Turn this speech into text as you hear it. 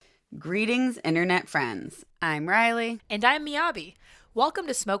Greetings, internet friends. I'm Riley. And I'm Miyabi. Welcome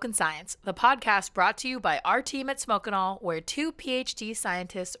to Smokin' Science, the podcast brought to you by our team at Smokin'All, where two PhD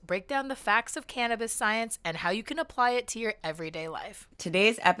scientists break down the facts of cannabis science and how you can apply it to your everyday life.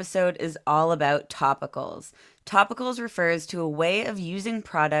 Today's episode is all about topicals. Topicals refers to a way of using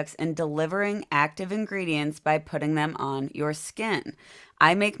products and delivering active ingredients by putting them on your skin.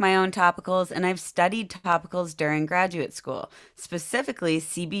 I make my own topicals and I've studied topicals during graduate school, specifically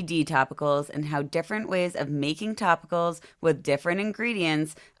CBD topicals and how different ways of making topicals with different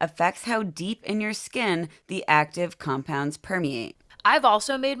ingredients affects how deep in your skin the active compounds permeate. I've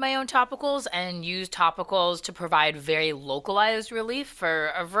also made my own topicals and used topicals to provide very localized relief for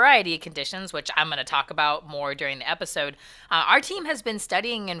a variety of conditions, which I'm going to talk about more during the episode. Our team has been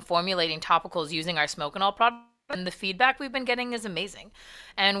studying and formulating topicals using our Smokin'All product. And the feedback we've been getting is amazing.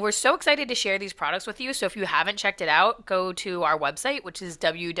 And we're so excited to share these products with you. So if you haven't checked it out, go to our website, which is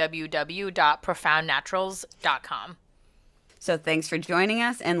www.profoundnaturals.com. So thanks for joining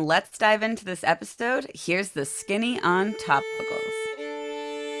us, and let's dive into this episode. Here's the Skinny on Topicals.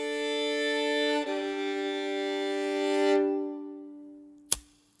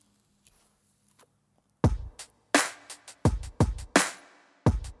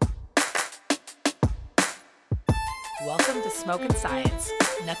 Welcome to Smokin' Science,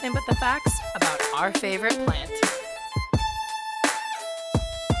 nothing but the facts about our favorite plant.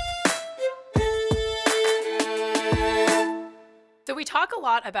 So we talk a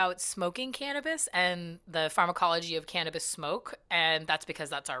lot about smoking cannabis and the pharmacology of cannabis smoke, and that's because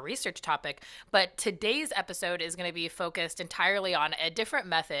that's our research topic. But today's episode is going to be focused entirely on a different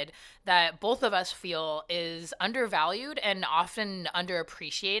method that both of us feel is undervalued and often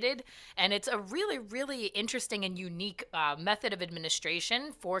underappreciated. And it's a really, really interesting and unique method of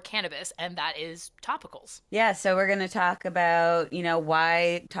administration for cannabis, and that is topicals. Yeah, so we're going to talk about,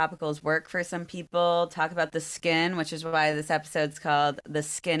 why topicals work for some people, talk about the skin, which is why this episode's called The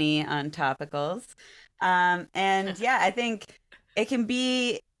Skinny on Topicals. And yeah, I think it can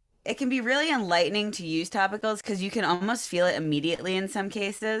be really enlightening to use topicals because you can almost feel it immediately in some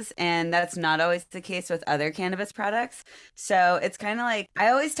cases, and that's not always the case with other cannabis products. So it's kind of like, I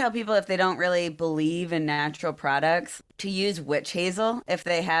always tell people if they don't really believe in natural products to use witch hazel if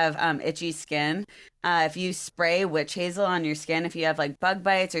they have itchy skin. If you spray witch hazel on your skin, if you have like bug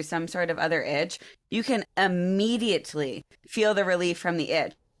bites or some sort of other itch, you can immediately feel the relief from the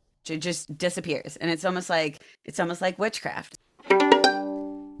itch. It just disappears, and it's almost like witchcraft.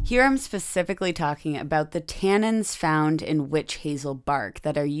 Here I'm specifically talking about the tannins found in witch hazel bark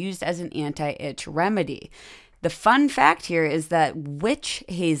that are used as an anti-itch remedy. The fun fact here is that witch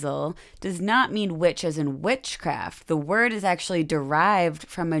hazel does not mean witch as in witchcraft. The word is actually derived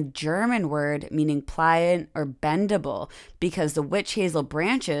from a German word meaning pliant or bendable because the witch hazel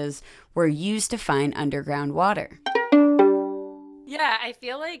branches were used to find underground water. Yeah, I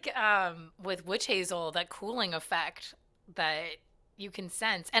feel like with witch hazel, that cooling effect that you can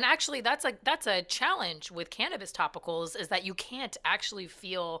sense, and actually that's a challenge with cannabis topicals, is that you can't actually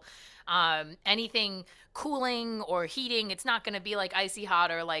feel anything cooling or heating. It's not going to be like icy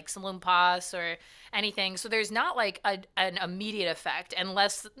hot or like Salumpas or anything. So there's not like an immediate effect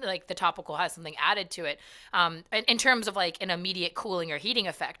unless like the topical has something added to it in terms of like an immediate cooling or heating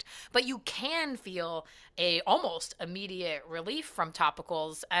effect. But you can feel a almost immediate relief from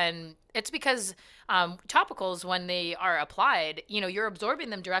topicals, and it's because topicals, when they are applied, you're absorbing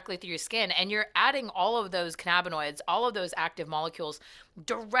them directly through your skin, and you're adding all of those cannabinoids, all of those active molecules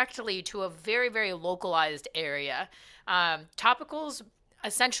directly to a very, very localized area. Topicals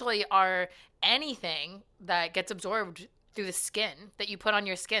essentially are anything that gets absorbed through the skin that you put on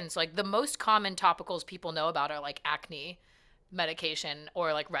your skin. So like the most common topicals people know about are like acne medication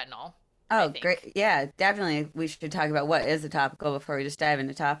or like retinol. Oh, great. Yeah, definitely. We should talk about what is a topical before we just dive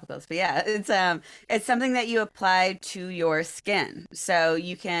into topicals. But yeah, it's something that you apply to your skin. So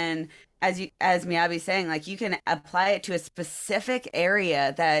you can, as Miyabi's saying, like you can apply it to a specific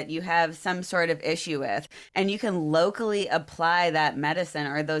area that you have some sort of issue with, and you can locally apply that medicine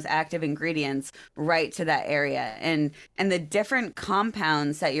or those active ingredients right to that area. And the different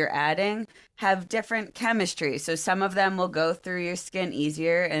compounds that you're adding have different chemistry. So some of them will go through your skin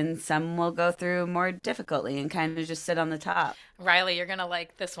easier and some will go through more difficultly and kind of just sit on the top. Riley, you're going to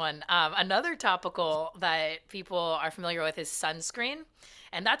like this one. Another topical that people are familiar with is sunscreen.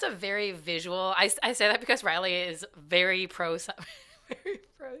 And that's a very visual. I say that because Riley is very pro sunscreen.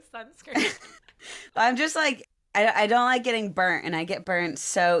 I'm just like, I don't like getting burnt, and I get burnt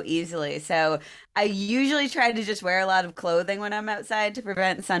so easily. So I usually try to just wear a lot of clothing when I'm outside to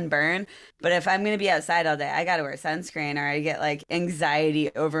prevent sunburn. But if I'm going to be outside all day, I got to wear sunscreen, or I get like anxiety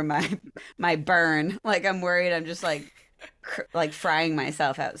over my burn. Like I'm worried I'm just like frying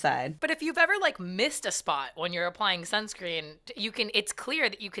myself outside. But if you've ever like missed a spot when you're applying sunscreen, you can it's clear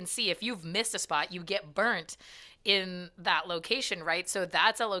that you can see if you've missed a spot, you get burnt in that location, right? So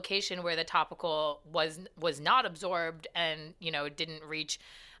that's a location where the topical was not absorbed and, didn't reach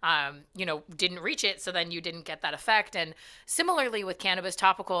didn't reach it, so then you didn't get that effect. And similarly with cannabis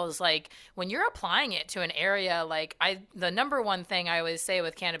topicals, like when you're applying it to an area, the number one thing I always say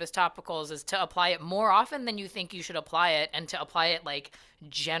with cannabis topicals is to apply it more often than you think you should apply it, and to apply it like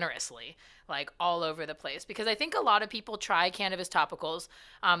generously, like all over the place. Because I think a lot of people try cannabis topicals.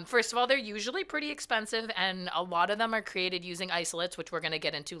 First of all, they're usually pretty expensive, and a lot of them are created using isolates, which we're going to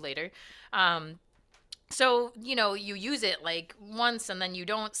get into later. So, you use it like once and then you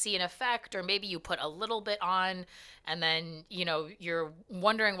don't see an effect, or maybe you put a little bit on and then, you're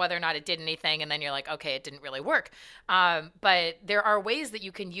wondering whether or not it did anything. And then you're like, okay, it didn't really work. But there are ways that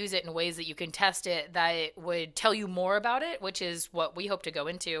you can use it and ways that you can test it that would tell you more about it, which is what we hope to go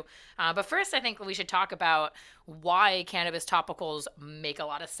into. But first, I think we should talk about why cannabis topicals make a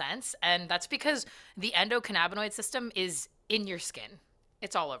lot of sense. And that's because the endocannabinoid system is in your skin.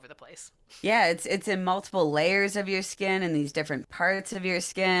 It's all over the place. Yeah, it's in multiple layers of your skin and these different parts of your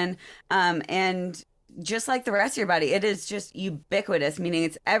skin. And just like the rest of your body, it is just ubiquitous, meaning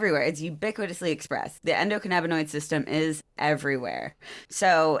it's everywhere. It's ubiquitously expressed. The endocannabinoid system is everywhere.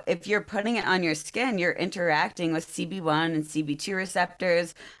 So if you're putting it on your skin, you're interacting with CB1 and CB2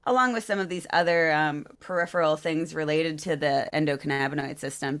 receptors, along with some of these other peripheral things related to the endocannabinoid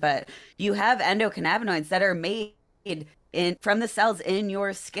system. But you have endocannabinoids that are made from the cells in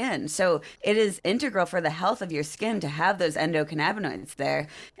your skin. So it is integral for the health of your skin to have those endocannabinoids there.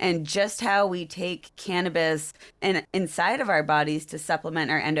 And just how we take cannabis inside of our bodies to supplement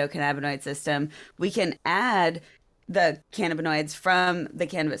our endocannabinoid system, we can add the cannabinoids from the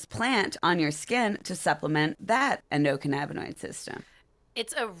cannabis plant on your skin to supplement that endocannabinoid system.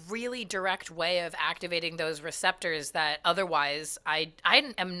 It's a really direct way of activating those receptors that otherwise I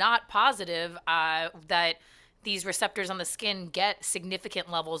am not positive that these receptors on the skin get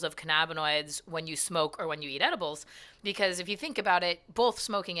significant levels of cannabinoids when you smoke or when you eat edibles. Because if you think about it, both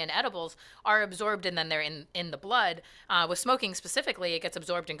smoking and edibles are absorbed and then they're in the blood. With smoking specifically, it gets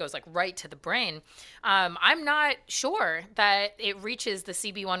absorbed and goes like right to the brain. I'm not sure that it reaches the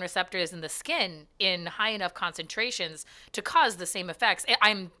CB1 receptors in the skin in high enough concentrations to cause the same effects.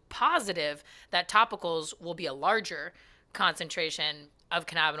 I'm positive that topicals will be a larger concentration of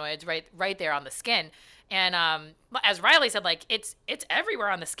cannabinoids right there on the skin. And as Riley said, like it's everywhere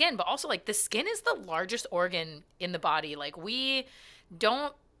on the skin, but also like the skin is the largest organ in the body. Like we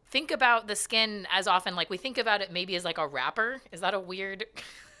don't think about the skin as often. Like we think about it maybe as like a wrapper. Is that a weird?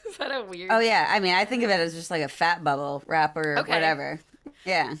 Is that a weird? Oh yeah, I mean, I think of it as just like a fat bubble wrapper, or whatever.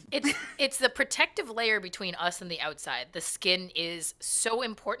 Yeah. It's the protective layer between us and the outside. The skin is so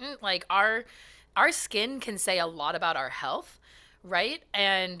important. Like our skin can say a lot about our health, right?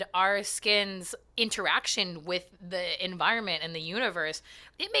 And our skin's interaction with the environment and the universe,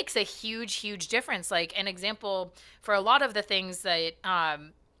 it makes a huge, huge difference. Like an example for a lot of the things that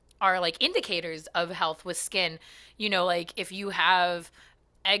are like indicators of health with skin, like if you have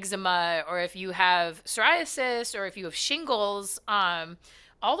eczema or if you have psoriasis or if you have shingles,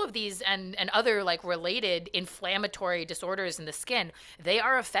 all of these and other like related inflammatory disorders in the skin, they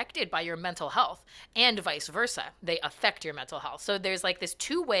are affected by your mental health, and vice versa. They affect your mental health. So there's like this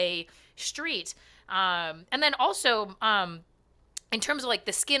two-way street. And then also in terms of like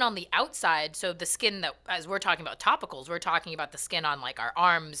the skin on the outside, so the skin that, as we're talking about topicals, we're talking about the skin on like our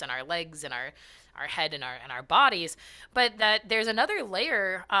arms and our legs and our head and our bodies, but that there's another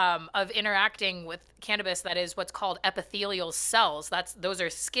layer of interacting with cannabis that is what's called epithelial cells. Those are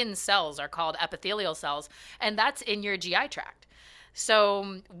skin cells, are called epithelial cells, and that's in your GI tract.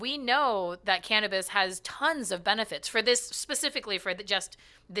 So we know that cannabis has tons of benefits for this, specifically for just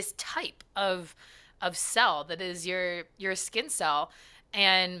this type of cell that is your skin cell.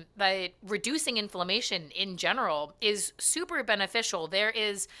 And by reducing inflammation in general is super beneficial.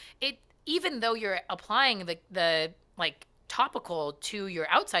 Even though you're applying the like topical to your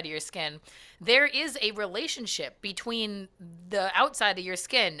outside of your skin, there is a relationship between the outside of your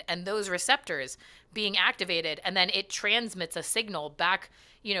skin and those receptors being activated, and then it transmits a signal back,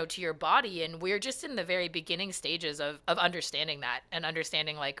 to your body. And we're just in the very beginning stages of understanding that and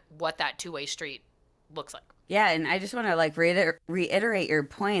understanding like what that two-way street looks like. Yeah, and I just want to like reiterate your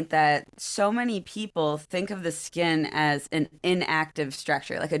point that so many people think of the skin as an inactive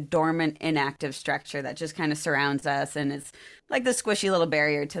structure, like a dormant, inactive structure that just kind of surrounds us and is like the squishy little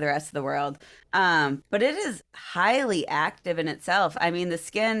barrier to the rest of the world. But it is highly active in itself. I mean, the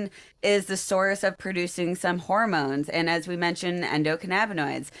skin is the source of producing some hormones, and as we mentioned,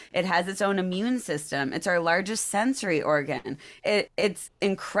 endocannabinoids. It has its own immune system. It's our largest sensory organ. It's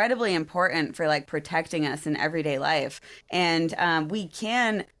incredibly important for like protecting us in everyday life. And we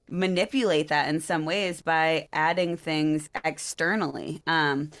can manipulate that in some ways by adding things externally.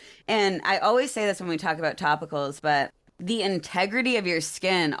 And I always say this when we talk about topicals, but the integrity of your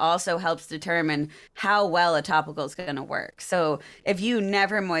skin also helps determine how well a topical is going to work. So if you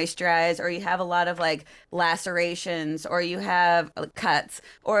never moisturize, or you have a lot of like lacerations, or you have cuts,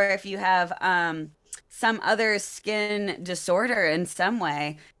 or if you have some other skin disorder in some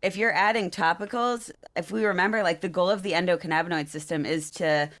way, if you're adding topicals, if we remember, like the goal of the endocannabinoid system is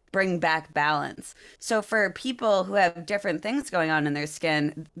to bring back balance. So for people who have different things going on in their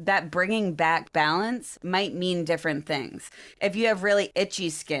skin, that bringing back balance might mean different things. If you have really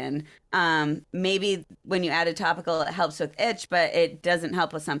itchy skin, maybe when you add a topical, it helps with itch, but it doesn't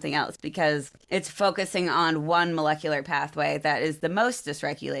help with something else because it's focusing on one molecular pathway that is the most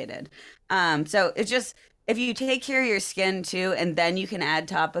dysregulated. So it's just if you take care of your skin too, and then you can add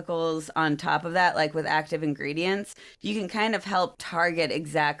topicals on top of that, like with active ingredients, you can kind of help target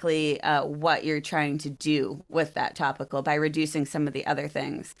exactly what you're trying to do with that topical by reducing some of the other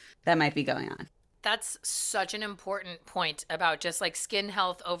things that might be going on. That's such an important point about just like skin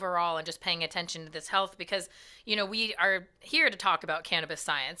health overall and just paying attention to this health because, we are here to talk about cannabis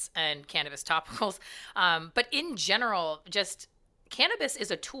science and cannabis topicals. But in general, just cannabis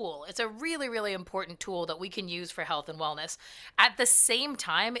is a tool. It's a really, really important tool that we can use for health and wellness. At the same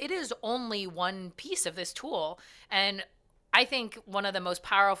time, it is only one piece of this tool. And I think one of the most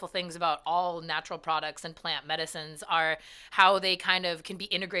powerful things about all natural products and plant medicines are how they kind of can be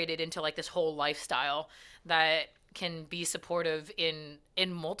integrated into like this whole lifestyle that can be supportive in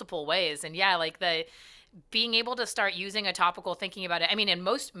multiple ways. And yeah, like the being able to start using a topical, thinking about it. I mean, and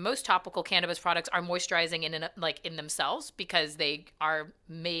most topical cannabis products are moisturizing in themselves because they are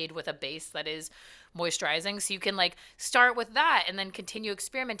made with a base that is moisturizing. So you can like start with that and then continue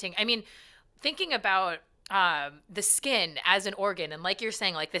experimenting. I mean, thinking about the skin as an organ and like you're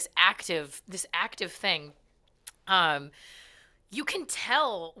saying, like this active thing. You can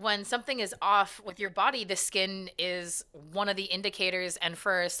tell when something is off with your body. The skin is one of the indicators. And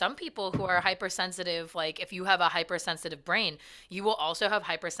for some people who are hypersensitive, like if you have a hypersensitive brain, you will also have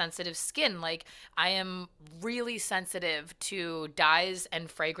hypersensitive skin. Like I am really sensitive to dyes and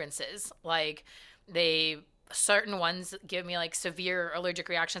fragrances. Like they certain ones give me like severe allergic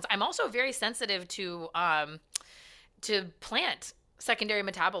reactions. I'm also very sensitive to plant secondary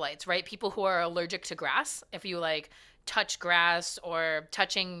metabolites, right? People who are allergic to grass, if you like touch grass or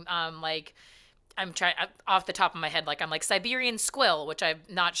touching like I'm trying off the top of my head, like I'm like Siberian squill, which I'm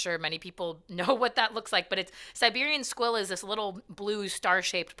not sure many people know what that looks like, but it's Siberian squill is this little blue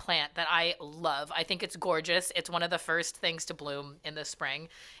star-shaped plant that I love. I think it's gorgeous. It's one of the first things to bloom in the spring,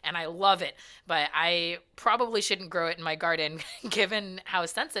 and I love it. But I probably shouldn't grow it in my garden, given how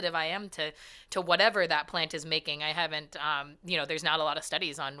sensitive I am to whatever that plant is making. I haven't, there's not a lot of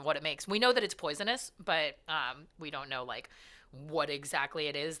studies on what it makes. We know that it's poisonous, but we don't know like what exactly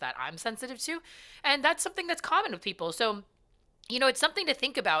it is that I'm sensitive to. And that's something that's common with people. So, it's something to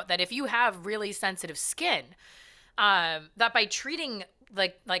think about that if you have really sensitive skin, that by treating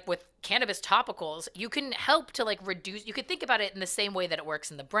like with cannabis topicals, you can help to like reduce, you could think about it in the same way that it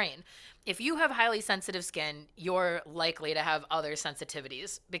works in the brain. If you have highly sensitive skin, you're likely to have other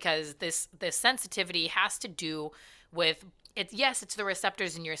sensitivities because this sensitivity has to do with it. Yes, it's the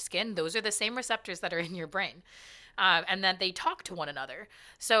receptors in your skin. Those are the same receptors that are in your brain. And then they talk to one another.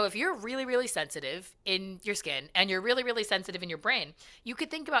 So if you're really, really sensitive in your skin and you're really, really sensitive in your brain, you could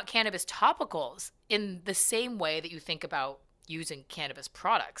think about cannabis topicals in the same way that you think about using cannabis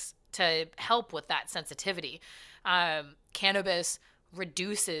products to help with that sensitivity. Cannabis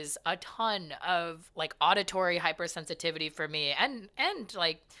reduces a ton of like auditory hypersensitivity for me and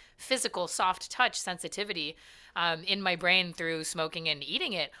like physical soft touch sensitivity in my brain through smoking and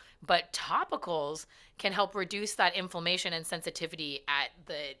eating it. But topicals can help reduce that inflammation and sensitivity at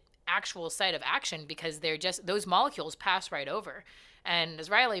the actual site of action because they're just those molecules pass right over. And as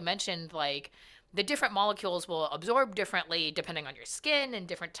Riley mentioned, like the different molecules will absorb differently depending on your skin and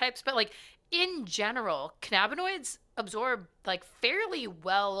different types. But like in general, cannabinoids absorb like fairly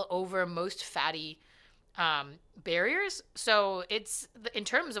well over most fatty barriers. So it's in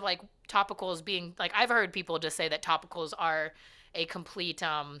terms of like topicals being like, I've heard people just say that topicals are a complete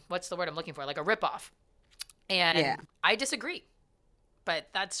what's the word I'm looking for, like a ripoff, Yeah. and I disagree. But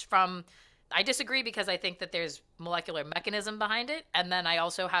I disagree because I think that there's molecular mechanism behind it, and then I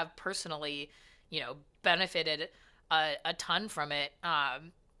also have personally, benefited a ton from it,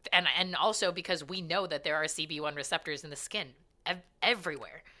 and also because we know that there are CB1 receptors in the skin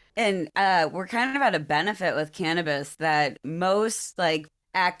everywhere. And we're kind of at a benefit with cannabis that most like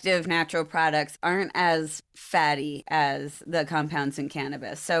active natural products aren't as fatty as the compounds in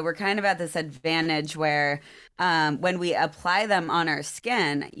cannabis. So we're kind of at this advantage where when we apply them on our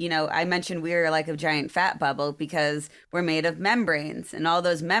skin, I mentioned we are like a giant fat bubble because we're made of membranes, and all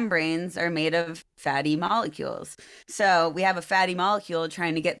those membranes are made of fatty molecules. So we have a fatty molecule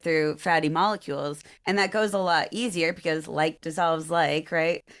trying to get through fatty molecules, and that goes a lot easier because like dissolves like,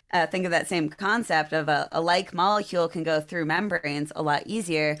 right? Think of that same concept of a like molecule can go through membranes a lot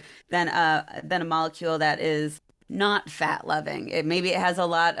easier than a molecule that is not fat loving. Maybe it has a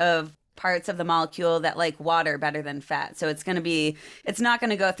lot of parts of the molecule that like water better than fat. So it's not going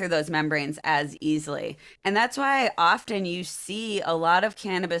to go through those membranes as easily. And that's why often you see a lot of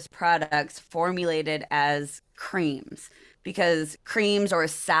cannabis products formulated as creams, because creams or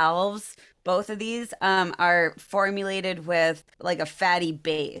salves, both of these are formulated with like a fatty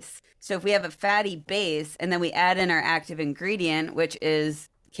base. So if we have a fatty base and then we add in our active ingredient, which is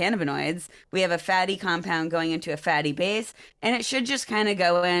cannabinoids, we have a fatty compound going into a fatty base, and it should just kind of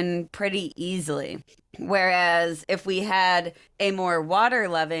go in pretty easily. Whereas if we had a more water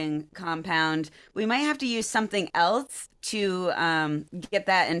loving compound, we might have to use something else to get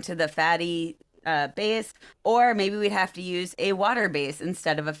that into the fatty base, or maybe we'd have to use a water base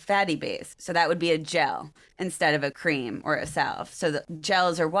instead of a fatty base. So that would be a gel instead of a cream or a salve. So the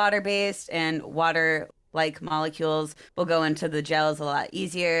gels are water based, and water like molecules will go into the gels a lot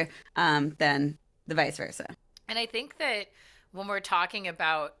easier than the vice versa. And I think that when we're talking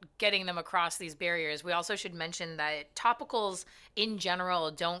about getting them across these barriers, we also should mention that topicals in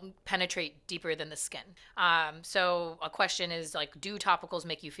general don't penetrate deeper than the skin. So a question is like, do topicals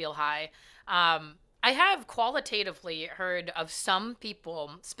make you feel high? I have qualitatively heard of some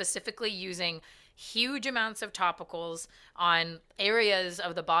people specifically using huge amounts of topicals on areas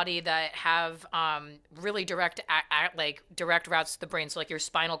of the body that have really direct routes to the brain. So like your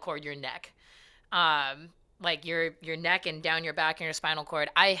spinal cord, your neck. Like your neck and down your back and your spinal cord.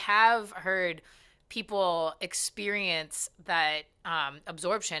 I have heard people experience that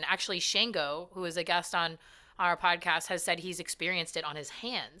absorption. Actually, Shango, who is a guest on our podcast, has said he's experienced it on his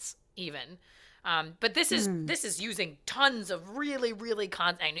hands even. But this is using tons of really really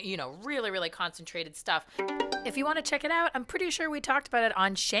concentrated stuff. If you want to check it out, I'm pretty sure we talked about it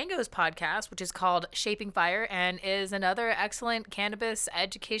on Shango's podcast, which is called Shaping Fire and is another excellent cannabis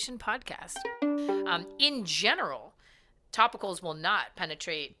education podcast. In general, topicals will not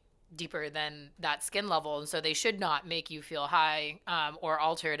penetrate deeper than that skin level, and so they should not make you feel high or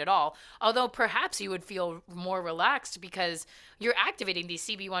altered at all. Although perhaps you would feel more relaxed because you're activating these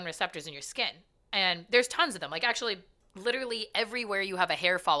CB1 receptors in your skin. And there's tons of them. Like actually, literally everywhere you have a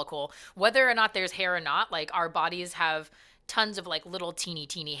hair follicle, whether or not there's hair or not, like our bodies have tons of like little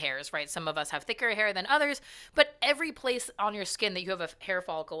teeny hairs, right? Some of us have thicker hair than others, but every place on your skin that you have a hair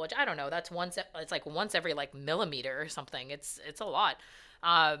follicle, which I don't know, it's like once every like millimeter or something. It's a lot.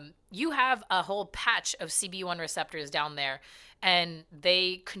 You have a whole patch of CB1 receptors down there, and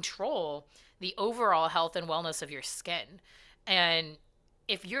they control the overall health and wellness of your skin. And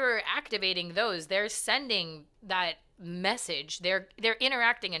if you're activating those, they're sending that message. They're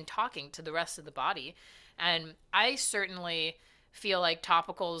interacting and talking to the rest of the body. And I certainly feel like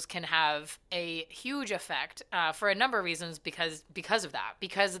topicals can have a huge effect for a number of reasons because of that,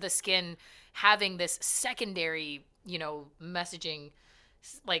 because of the skin having this secondary, messaging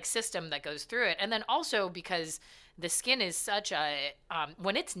like system that goes through it. And then also because the skin is such a,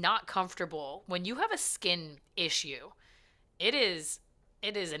 when it's not comfortable, when you have a skin issue, it is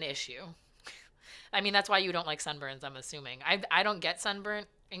an issue. I mean, that's why you don't like sunburns, I'm assuming. I don't get sunburnt.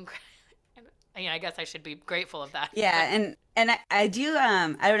 I guess I should be grateful of that. Yeah, and I do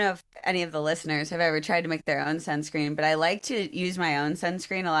I don't know if any of the listeners have ever tried to make their own sunscreen, but I like to use my own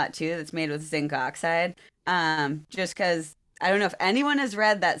sunscreen a lot too that's made with zinc oxide. Just because I don't know if anyone has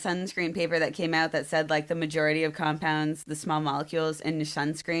read that sunscreen paper that came out that said like the majority of compounds, the small molecules in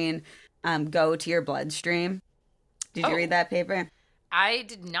sunscreen, go to your bloodstream. Did you read that paper? I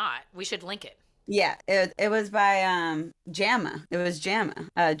did not. We should link it. Yeah, it was by JAMA. It was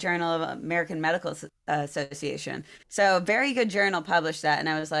JAMA, Journal of American Medical Association. So very good journal published that, and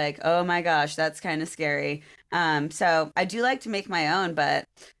I was like, oh my gosh, that's kind of scary. So I do like to make my own, but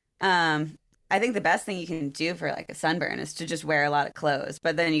um, I think the best thing you can do for like a sunburn is to just wear a lot of clothes,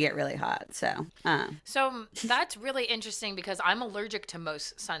 but then you get really hot. So So that's really interesting because I'm allergic to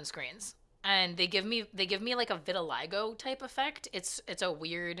most sunscreens, and they give me like a vitiligo type effect. It's a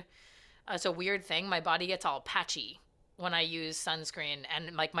weird thing. My body gets all patchy when I use sunscreen,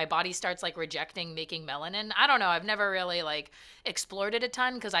 and like my body starts like rejecting making melanin. I don't know. I've never really like explored it a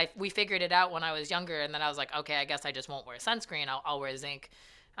ton because we figured it out when I was younger, and then I was like, okay, I guess I just won't wear sunscreen. I'll wear zinc,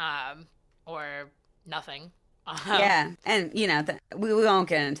 um, or nothing. Um, yeah, and we won't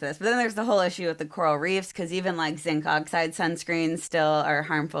get into this, but then there's the whole issue with the coral reefs because even like zinc oxide sunscreens still are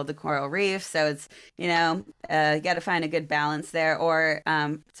harmful to coral reefs. So it's you got to find a good balance there. Or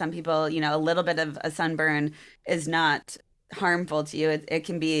some people, a little bit of a sunburn is not harmful to you. It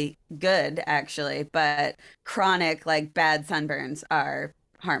can be good actually, but chronic like bad sunburns are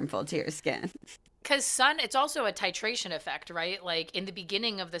harmful to your skin. Because it's also a titration effect, right? Like in the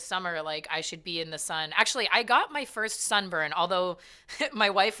beginning of the summer, like I should be in the sun. Actually, I got my first sunburn, although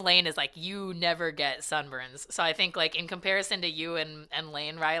my wife Lane is like, you never get sunburns. So I think like in comparison to you and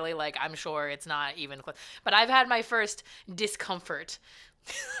Lane Riley, like I'm sure it's not even close. But I've had my first discomfort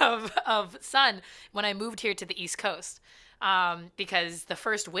of sun when I moved here to the East Coast. Because the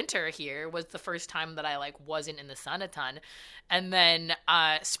first winter here was the first time that I like wasn't in the sun a ton. And then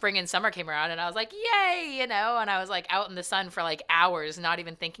spring and summer came around and I was like, yay, and I was like out in the sun for like hours, not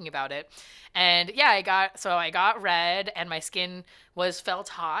even thinking about it. And yeah, I got red and my skin felt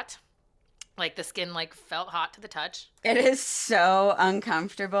hot. Like the skin like felt hot to the touch. It is so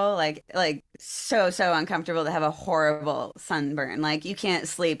uncomfortable, like so uncomfortable to have a horrible sunburn. Like you can't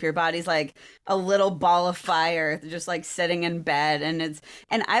sleep. Your body's like a little ball of fire, just like sitting in bed.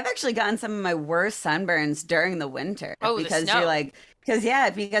 And I've actually gotten some of my worst sunburns during the winter Oh, the because you're snow. like,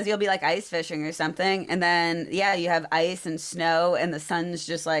 because you'll be like ice fishing or something, and then yeah, you have ice and snow, and the sun's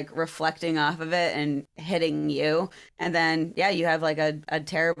just like reflecting off of it and hitting you, and then yeah, you have like a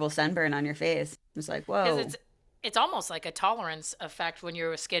terrible sunburn on your face. It's like, Because whoa. it's almost like a tolerance effect when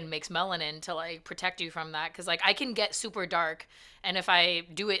your skin makes melanin to like protect you from that. Because like I can get super dark, and if I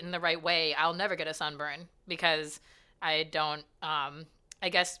do it in the right way, I'll never get a sunburn because I don't. I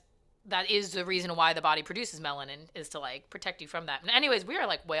guess that is the reason why the body produces melanin is to like protect you from that. And anyways, we are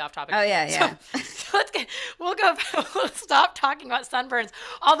like way off topic. Oh yeah, So, yeah. so we'll go, we'll stop talking about sunburns.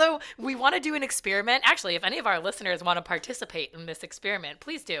 Although we want to do an experiment. Actually, if any of our listeners want to participate in this experiment,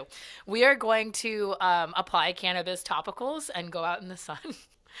 please do. We are going to apply cannabis topicals and go out in the sun.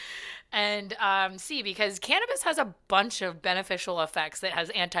 And see, because cannabis has a bunch of beneficial effects. It has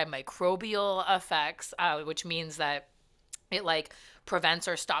antimicrobial effects, which means that it like prevents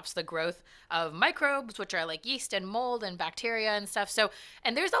or stops the growth of microbes, which are like yeast and mold and bacteria and stuff. So,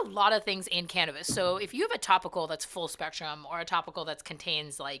 and there's a lot of things in cannabis. So, if you have a topical that's full spectrum or a topical that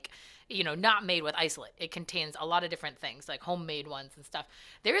contains like, not made with isolate, it contains a lot of different things, like homemade ones and stuff.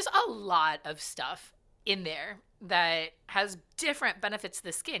 There's a lot of stuff in there that has different benefits to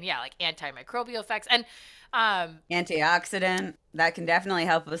the skin. Yeah, like antimicrobial effects. And Antioxidant that can definitely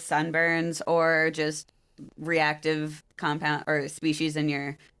help with sunburns or just reactive compound or species in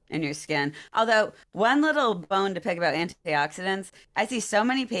your skin. Although one little bone to pick about antioxidants, I see so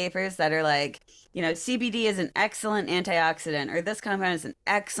many papers that are like, CBD is an excellent antioxidant or this compound is an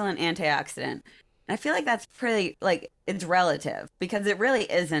excellent antioxidant. And I feel like that's pretty like it's relative because it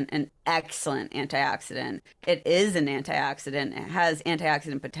really isn't an excellent antioxidant. It is an antioxidant. It has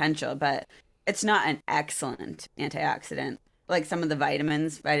antioxidant potential, but it's not an excellent antioxidant. Like some of the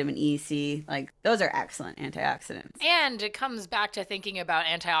vitamins, vitamin E, C, like those are excellent antioxidants. And it comes back to thinking about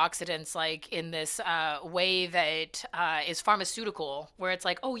antioxidants like in this way that is pharmaceutical, where it's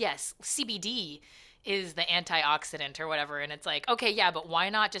like, oh, yes, CBD is the antioxidant or whatever. And it's like, okay, yeah, but why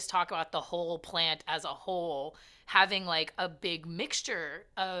not just talk about the whole plant as a whole, having like a big mixture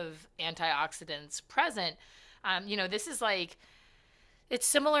of antioxidants present? This is like, it's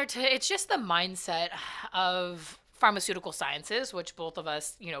similar to, it's just the mindset of pharmaceutical sciences, which both of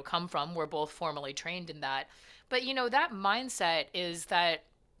us, come from. We're both formally trained in that. But, that mindset is that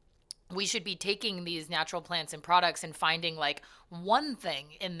we should be taking these natural plants and products and finding like one thing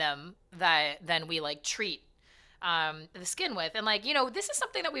in them that then we like treat the skin with. And like, this is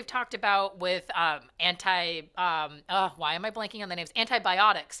something that we've talked about with why am I blanking on the names?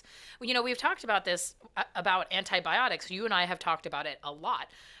 Antibiotics. We've talked about this about antibiotics. You and I have talked about it a lot.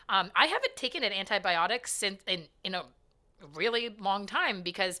 I haven't taken an antibiotic since in a really long time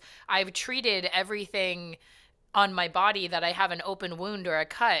because I've treated everything on my body that I have an open wound or a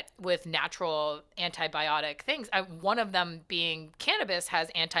cut with natural antibiotic things. One of them being cannabis has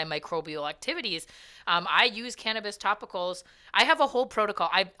antimicrobial activities. I use cannabis topicals. I have a whole protocol.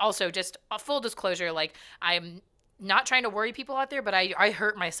 I also, just a full disclosure, like, I'm not trying to worry people out there, but I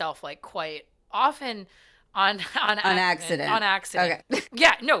hurt myself like quite often on On accident. On accident. Okay.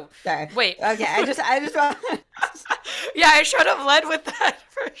 Yeah, no. Sorry. Wait. Okay, I just want Yeah, I should have led with that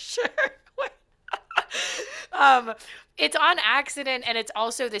for sure. It's on accident, and it's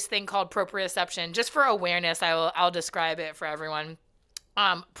also this thing called proprioception. Just for awareness, I'll describe it for everyone.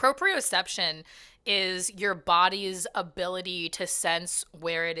 Proprioception is your body's ability to sense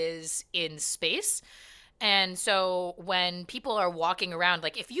where it is in space. And so when people are walking around,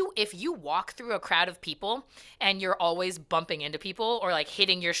 like if you walk through a crowd of people and you're always bumping into people or like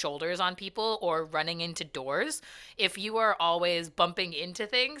hitting your shoulders on people or running into doors, if you are always bumping into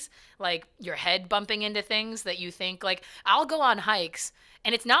things, like your head bumping into things that you think, like, I'll go on hikes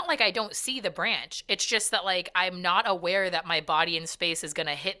and it's not like I don't see the branch. It's just that, like, I'm not aware that my body in space is going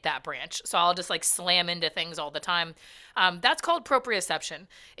to hit that branch. So I'll just like slam into things all the time. That's called proprioception.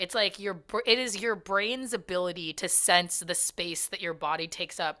 It's like it is your brain's ability to sense the space that your body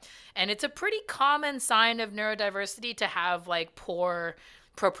takes up. And it's a pretty common sign of neurodiversity to have like poor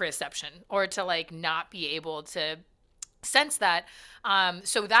proprioception or to like not be able to sense that.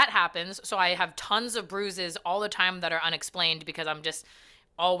 So that happens. So I have tons of bruises all the time that are unexplained because I'm just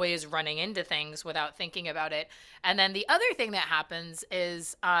always running into things without thinking about it. And then the other thing that happens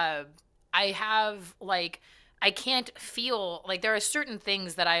is I have like, I can't feel, like, there are certain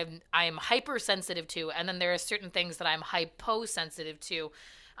things that I'm hypersensitive to, and then there are certain things that I'm hyposensitive to,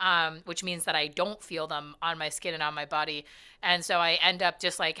 which means that I don't feel them on my skin and on my body. And so I end up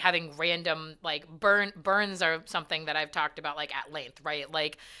just like having random like burns are something that I've talked about like at length, right?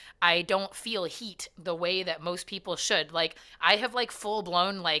 Like, I don't feel heat the way that most people should. Like, I have like full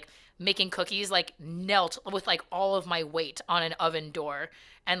blown like making cookies, like knelt with like all of my weight on an oven door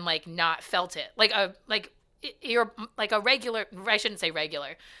and like not felt it. You're like a regular, I shouldn't say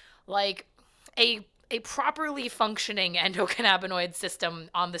regular, like a properly functioning endocannabinoid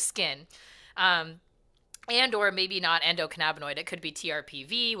system on the skin, and or maybe not endocannabinoid. It could be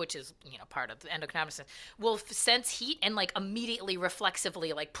TRPV, which is, part of the endocannabinoid system, will sense heat and like immediately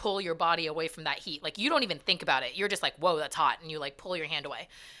reflexively like pull your body away from that heat. Like, you don't even think about it. You're just like, whoa, that's hot. And you like pull your hand away.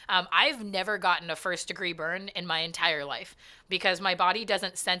 I've never gotten a 1st-degree burn in my entire life because my body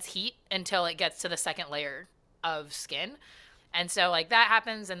doesn't sense heat until it gets to the second layer of skin. And so like that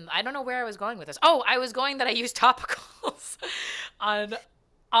happens, and I don't know where I was going with this. Oh, I was going that I use topicals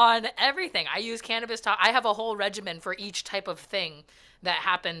on everything. I use cannabis I have a whole regimen for each type of thing that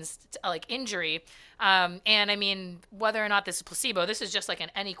happens like injury. And I mean, whether or not this is placebo, this is just like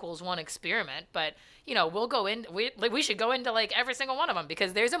an N=1 experiment, but we'll go in, we should go into like every single one of them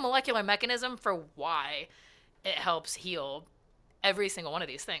because there's a molecular mechanism for why it helps heal every single one of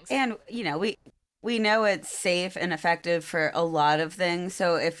these things. And we know it's safe and effective for a lot of things.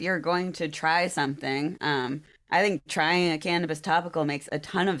 So if you're going to try something, I think trying a cannabis topical makes a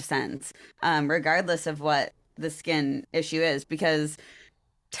ton of sense, regardless of what the skin issue is, because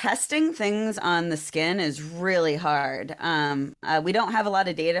testing things on the skin is really hard. We don't have a lot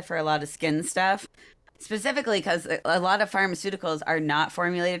of data for a lot of skin stuff. Specifically because a lot of pharmaceuticals are not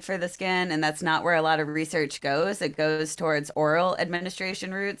formulated for the skin, and that's not where a lot of research goes. It goes towards oral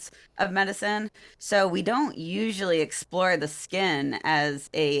administration routes of medicine. So we don't usually explore the skin as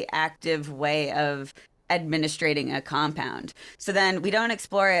a active way of administrating a compound. So then we don't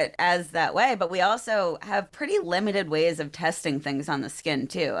explore it as that way, but we also have pretty limited ways of testing things on the skin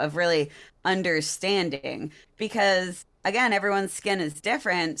too, of really understanding, because again, everyone's skin is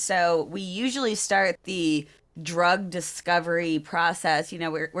different. So we usually start the drug discovery process.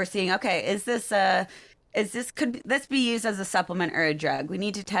 We're seeing, okay, could this be used as a supplement or a drug? We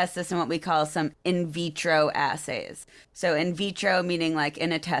need to test this in what we call some in vitro assays. So in vitro meaning like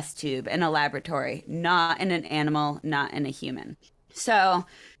in a test tube, in a laboratory, not in an animal, not in a human. So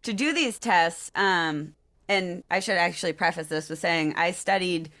to do these tests, and I should actually preface this with saying I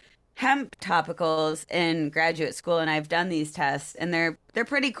studied hemp topicals in graduate school, and I've done these tests, and they're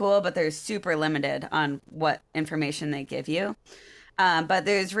pretty cool, but they're super limited on what information they give you. But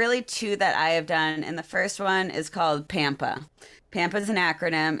there's really 2 that I have done, and the first one is called PAMPA. PAMPA is an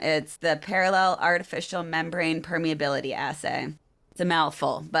acronym. It's the Parallel Artificial Membrane Permeability Assay. It's a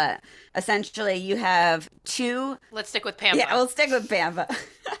mouthful, but essentially you have 2. Let's stick with PAMPA. Yeah, we'll stick with PAMPA.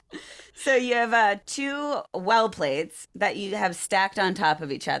 So you have two well plates that you have stacked on top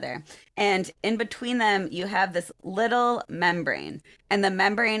of each other. And in between them, you have this little membrane. And the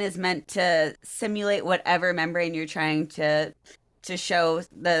membrane is meant to simulate whatever membrane you're trying to show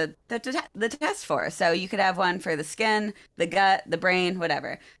the test for. So you could have one for the skin, the gut, the brain,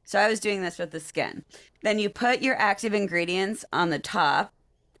 whatever. So I was doing this with the skin. Then you put your active ingredients on the top,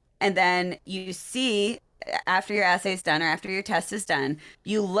 and then you see after your assay is done or after your test is done,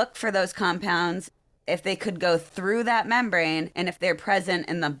 you look for those compounds if they could go through that membrane and if they're present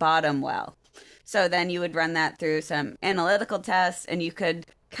in the bottom well. So then you would run that through some analytical tests and you could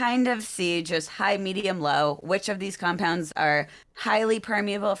kind of see just high, medium, low, which of these compounds are highly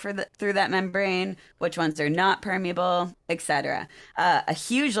permeable through that membrane, which ones are not permeable, etc. A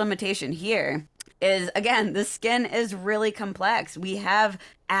huge limitation here is, again, the skin is really complex. We have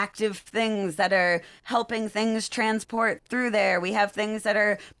active things that are helping things transport through there. We have things that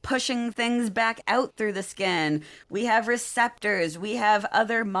are pushing things back out through the skin. We have receptors. We have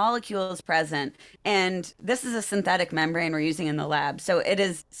other molecules present. And this is a synthetic membrane we're using in the lab. So it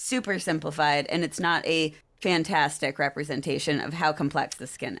is super simplified and it's not a fantastic representation of how complex the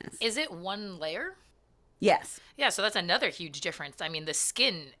skin is. Is it one layer? Yes. Yeah, so that's another huge difference. I mean,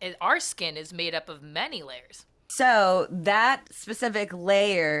 our skin is made up of many layers. So that specific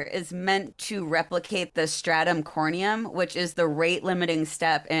layer is meant to replicate the stratum corneum, which is the rate limiting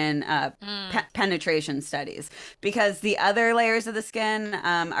step in penetration studies, because the other layers of the skin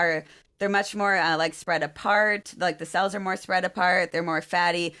they're much more like spread apart. Like the cells are more spread apart. They're more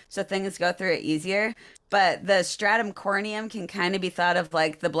fatty, so things go through it easier. But the stratum corneum can kind of be thought of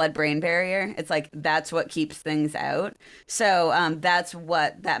like the blood-brain barrier. It's like that's what keeps things out. So that's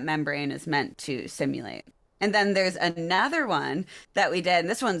what that membrane is meant to simulate. And then there's another one that we did, and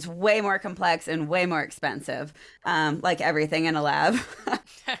this one's way more complex and way more expensive, like everything in a lab.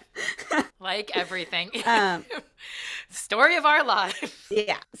 Like everything. Story of our lives.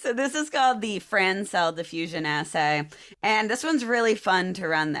 Yeah. So this is called the Franz cell diffusion assay. And this one's really fun to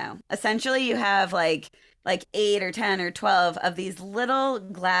run, though. Essentially, you have like 8 or 10 or 12 of these little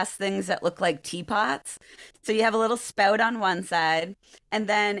glass things that look like teapots. So you have a little spout on one side, and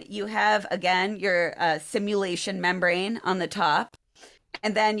then you have, again, your simulation membrane on the top.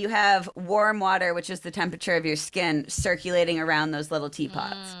 And then you have warm water, which is the temperature of your skin, circulating around those little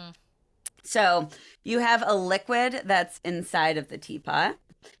teapots. So you have a liquid that's inside of the teapot.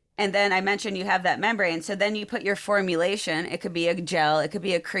 And then I mentioned you have that membrane. So then you put your formulation. It could be a gel, it could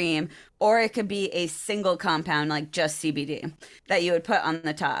be a cream, or it could be a single compound like just CBD that you would put on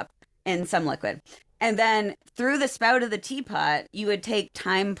the top in some liquid. And then through the spout of the teapot, you would take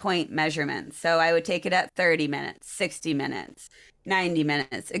time point measurements. So I would take it at 30 minutes, 60 minutes, 90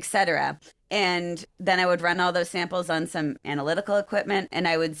 minutes, etc. And then I would run all those samples on some analytical equipment and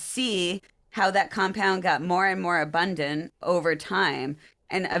I would see how that compound got more and more abundant over time.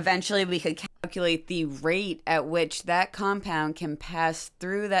 And eventually we could calculate the rate at which that compound can pass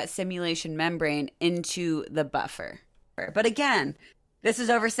through that simulation membrane into the buffer. But again, this is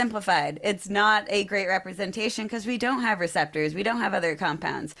oversimplified. It's not a great representation because we don't have receptors. We don't have other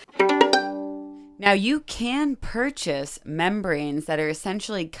compounds. Now, you can purchase membranes that are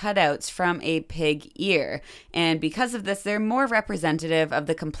essentially cutouts from a pig ear. And because of this, they're more representative of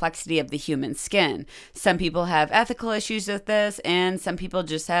the complexity of the human skin. Some people have ethical issues with this, and some people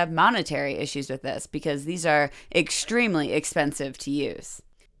just have monetary issues with this because these are extremely expensive to use.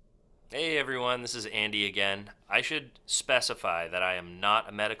 Hey everyone, this is Andy again. I should specify that I am not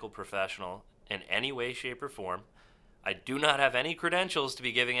a medical professional in any way, shape, or form. I do not have any credentials to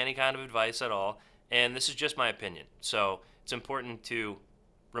be giving any kind of advice at all. And this is just my opinion. So it's important to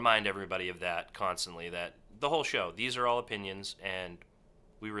remind everybody of that constantly, that the whole show, these are all opinions and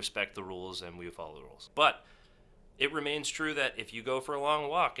we respect the rules and we follow the rules. But it remains true that if you go for a long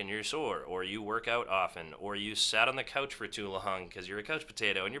walk and you're sore, or you work out often, or you sat on the couch for too long because you're a couch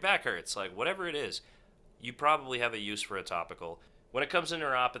potato and your back hurts, like whatever it is, you probably have a use for a topical. When it comes to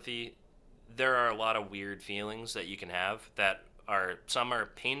neuropathy, there are a lot of weird feelings that you can have that some are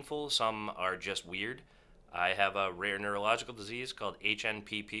painful, some are just weird. I have a rare neurological disease called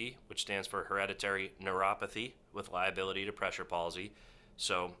HNPP, which stands for hereditary neuropathy with liability to pressure palsy.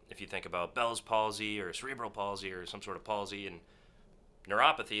 So if you think about Bell's palsy or cerebral palsy or some sort of palsy and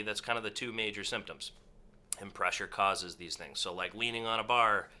neuropathy, that's kind of the two major symptoms. And pressure causes these things. So like leaning on a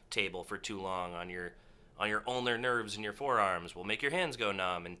bar table for too long on your ulnar nerves in your forearms will make your hands go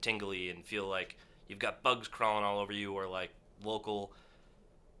numb and tingly and feel like you've got bugs crawling all over you, or like local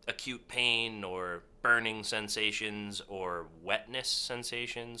acute pain or burning sensations or wetness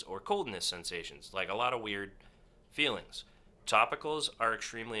sensations or coldness sensations, like a lot of weird feelings. topicals are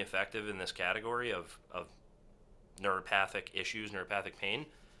extremely effective in this category of neuropathic issues, neuropathic pain.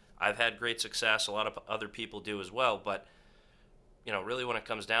 I've had great success. A lot of other people do as well. But, really when it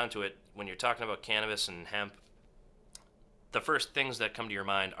comes down to it, when you're talking about cannabis and hemp, the first things that come to your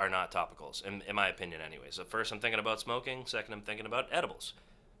mind are not topicals, in my opinion anyways. So first I'm thinking about smoking. Second, I'm thinking about edibles.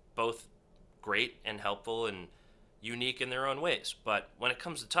 Both great and helpful and unique in their own ways. But when it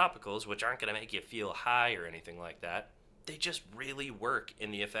comes to topicals, which aren't going to make you feel high or anything like that, they just really work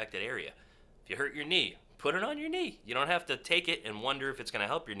in the affected area. If you hurt your knee, put it on your knee. You don't have to take it and wonder if it's going to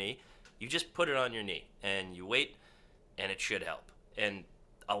help your knee. You just put it on your knee and you wait, and it should help. And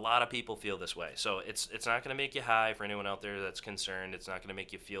a lot of people feel this way. So it's not going to make you high. For anyone out there that's concerned, it's not going to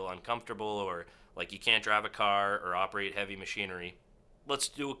make you feel uncomfortable or like you can't drive a car or operate heavy machinery. Let's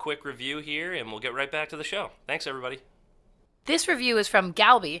do a quick review here, and we'll get right back to the show. Thanks, everybody. This review is from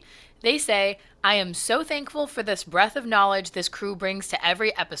Galby. They say, I am so thankful for this breadth of knowledge this crew brings to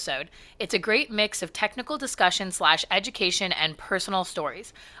every episode. It's a great mix of technical discussion / education and personal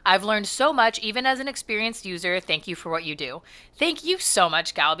stories. I've learned so much even as an experienced user. Thank you for what you do. Thank you so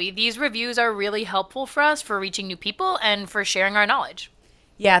much, Galby. These reviews are really helpful for us for reaching new people and for sharing our knowledge.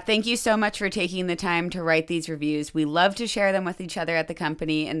 Yeah, thank you so much for taking the time to write these reviews. We love to share them with each other at the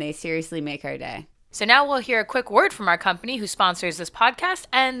company, and they seriously make our day. So now we'll hear a quick word from our company who sponsors this podcast,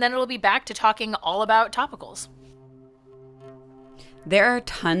 and then it'll be back to talking all about topicals. There are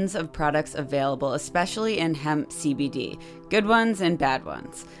tons of products available, especially in hemp CBD, good ones and bad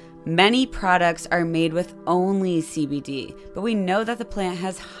ones. Many products are made with only CBD, but we know that the plant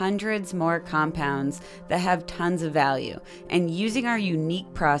has hundreds more compounds that have tons of value. And using our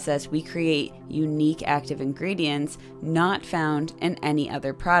unique process, we create unique active ingredients not found in any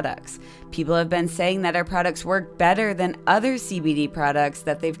other products. People have been saying that our products work better than other CBD products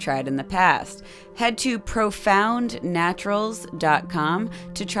that they've tried in the past. Head to profoundnaturals.com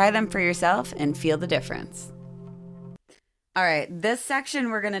to try them for yourself and feel the difference. All right, this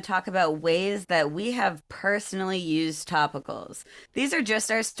section we're going to talk about ways that we have personally used topicals. These are just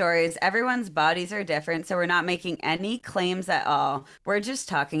our stories. Everyone's bodies are different, so we're not making any claims at all. We're just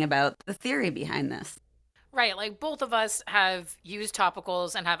talking about the theory behind this. Right, like both of us have used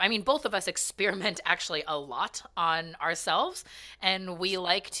topicals and both of us experiment actually a lot on ourselves, and we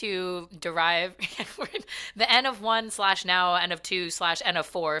like to derive the N of 1 / now N of 2 / N of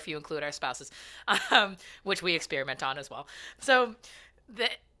 4 if you include our spouses, which we experiment on as well. So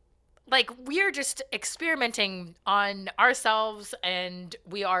we're just experimenting on ourselves, and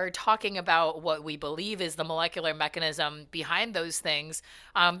we are talking about what we believe is the molecular mechanism behind those things,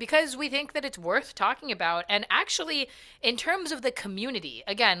 because we think that it's worth talking about. And actually, in terms of the community,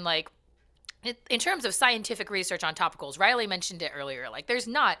 again, in terms of scientific research on topicals, Riley mentioned it earlier, there's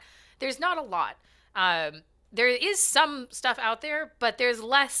not a lot. There is some stuff out there, but there's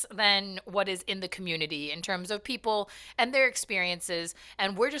less than what is in the community in terms of people and their experiences.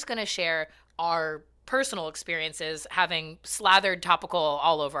 And we're just going to share our personal experiences having slathered topical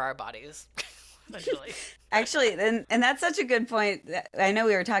all over our bodies. Actually, and that's such a good point. I know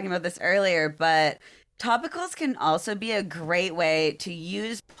we were talking about this earlier, but topicals can also be a great way to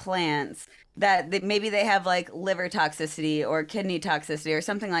use plants that maybe they have liver toxicity or kidney toxicity or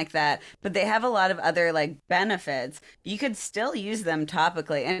something like that, but they have a lot of other benefits. You could still use them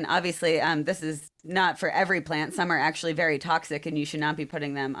topically. And obviously, this is not for every plant. Some are actually very toxic and you should not be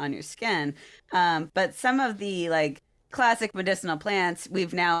putting them on your skin. But some of the classic medicinal plants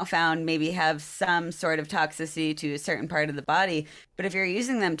we've now found maybe have some sort of toxicity to a certain part of the body, but if you're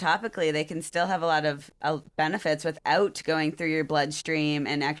using them topically, they can still have a lot of benefits without going through your bloodstream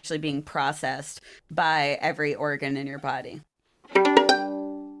and actually being processed by every organ in your body.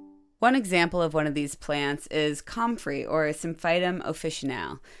 One example of one of these plants is comfrey, or Symphytum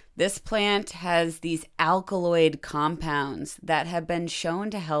officinale. This plant has these alkaloid compounds that have been shown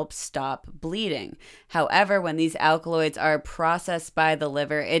to help stop bleeding. However, when these alkaloids are processed by the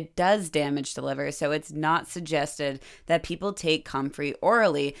liver, it does damage the liver, so it's not suggested that people take comfrey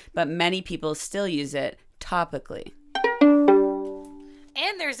orally, but many people still use it topically.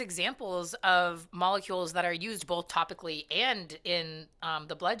 And there's examples of molecules that are used both topically and in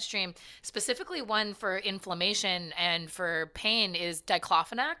the bloodstream. Specifically, one for inflammation and for pain is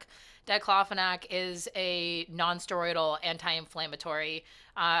diclofenac. Diclofenac is a non-steroidal anti-inflammatory,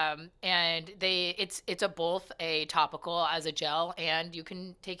 and it's both a topical as a gel, and you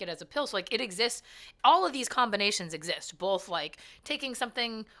can take it as a pill. So it exists. All of these combinations exist, both taking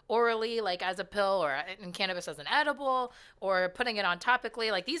something orally, as a pill, or in cannabis as an edible, or putting it on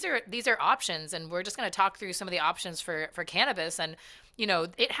topically. These are options, and we're just going to talk through some of the options for cannabis. And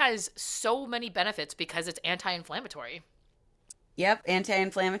it has so many benefits because it's anti-inflammatory. Yep,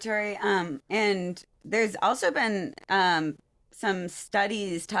 anti-inflammatory. And there's also been some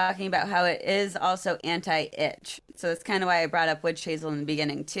studies talking about how it is also anti-itch. So that's kind of why I brought up witch hazel in the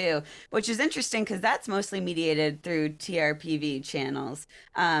beginning too, which is interesting because that's mostly mediated through TRPV channels.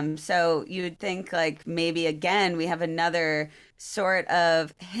 So you'd think like maybe again we have another sort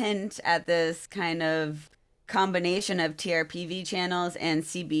of hint at this kind of combination of TRPV channels and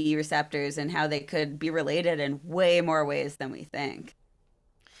CB receptors and how they could be related in way more ways than we think.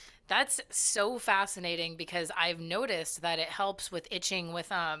 That's so fascinating because I've noticed that it helps with itching,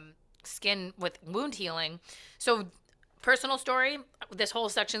 with skin, with wound healing. So, personal story. This whole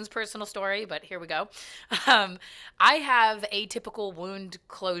section's personal story, but here we go. I have atypical wound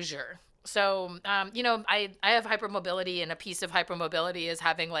closure. So, I have hypermobility, and a piece of hypermobility is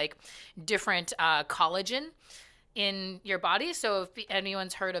having like different collagen in your body. So if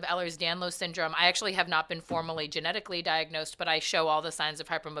anyone's heard of Ehlers-Danlos syndrome, I actually have not been formally genetically diagnosed, but I show all the signs of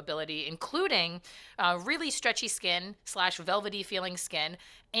hypermobility, including really stretchy skin / velvety feeling skin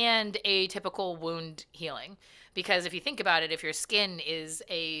and atypical wound healing. Because if you think about it, if your skin is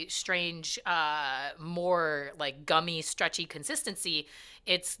a strange, more like gummy, stretchy consistency,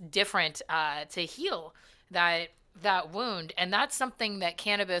 it's different to heal that wound. And that's something that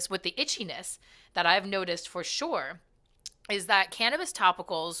cannabis, with the itchiness, that I've noticed for sure, is that cannabis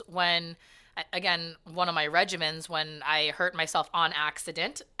topicals, when, again, one of my regimens, when I hurt myself on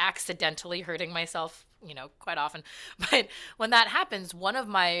accident, accidentally hurting myself, quite often, but when that happens, one of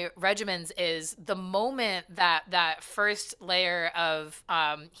my regimens is the moment that that first layer of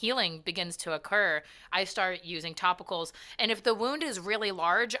healing begins to occur, I start using topicals. And if the wound is really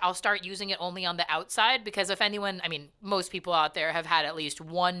large, I'll start using it only on the outside, because if anyone, I mean, most people out there have had at least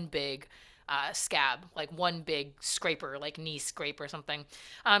one big scab, like one big scraper, like knee scrape or something,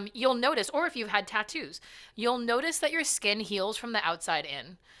 you'll notice, or if you've had tattoos, you'll notice that your skin heals from the outside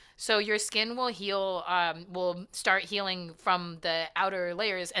in. So your skin will heal, will start healing from the outer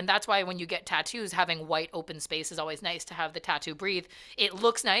layers. And that's why when you get tattoos, having white open space is always nice to have the tattoo breathe. It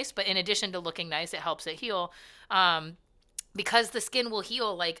looks nice, but in addition to looking nice, it helps it heal. Because the skin will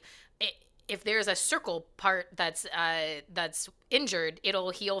heal, like, if there's a circle part that's injured,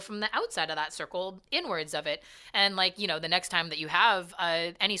 it'll heal from the outside of that circle inwards of it. And like, the next time that you have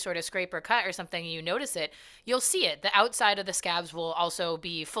any sort of scrape or cut or something, you notice it, you'll see it. The outside of the scabs will also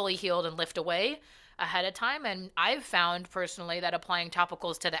be fully healed and lift away ahead of time. And I've found personally that applying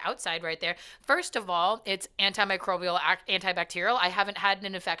topicals to the outside right there, first of all, it's antimicrobial, antibacterial. I haven't had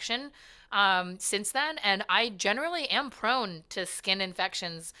an infection since then, and I generally am prone to skin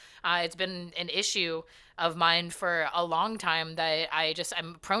infections. It's been an issue of mine for a long time that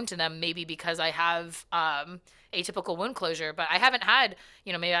I'm prone to them, maybe because I have atypical wound closure, but I haven't had,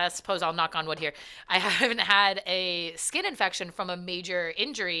 maybe I suppose I'll knock on wood here, I haven't had a skin infection from a major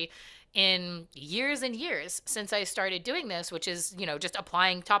injury in years and years since I started doing this, which is, just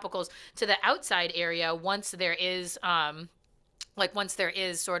applying topicals to the outside area once there is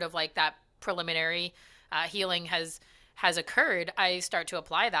sort of like that preliminary healing has occurred, I start to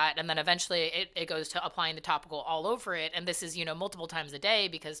apply that, and then eventually it goes to applying the topical all over it. And this is, multiple times a day,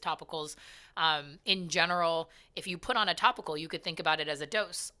 because topicals, in general, if you put on a topical, you could think about it as a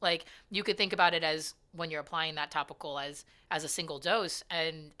dose. Like, you could think about it as, when you're applying that topical, as a single dose.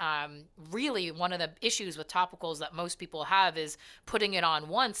 And really, one of the issues with topicals that most people have is putting it on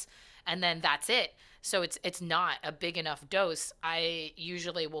once and then that's it. So it's not a big enough dose. I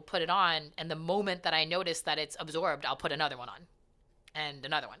usually will put it on, and the moment that I notice that it's absorbed, I'll put another one on, and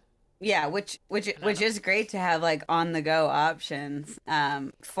another one. Yeah, which is great to have like on the go options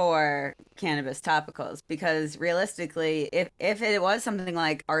for cannabis topicals, because realistically, if it was something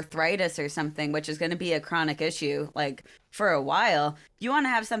like arthritis or something, which is going to be a chronic issue like for a while, you want to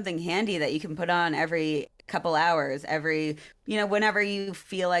have something handy that you can put on every couple hours, every whenever you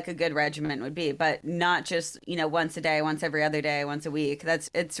feel like a good regimen would be, but not just once a day, once every other day, once a week.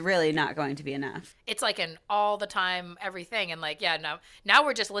 It's really not going to be enough. It's like an all the time everything. And like, yeah, now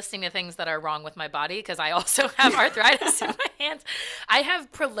we're just listing the things that are wrong with my body, because I also have arthritis in my hands. I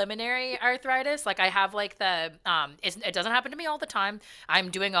have preliminary arthritis. Like, I have like the it doesn't happen to me all the time. I'm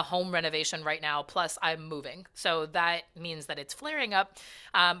doing a home renovation right now, plus I'm moving, so that means that it's flaring up.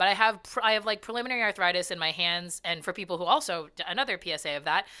 But I have like preliminary arthritis in my hands. And for people who also So another PSA of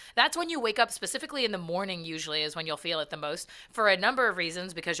that. That's when you wake up, specifically in the morning, usually is when you'll feel it the most, for a number of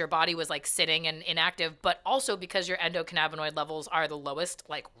reasons, because your body was like sitting and inactive, but also because your endocannabinoid levels are the lowest,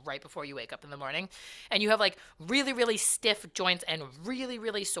 like right before you wake up in the morning. And you have like really, really stiff joints and really,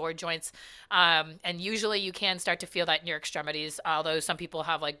 really sore joints. And usually you can start to feel that in your extremities, although some people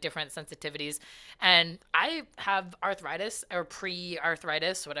have like different sensitivities. And I have arthritis, or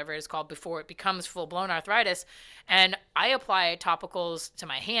pre-arthritis, whatever it's called, before it becomes full-blown arthritis. And I apply topicals to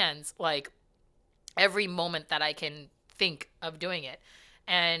my hands like every moment that I can think of doing it.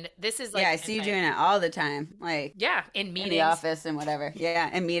 And this is like, yeah, I see you doing it all the time, like yeah, in meetings, in the office and whatever.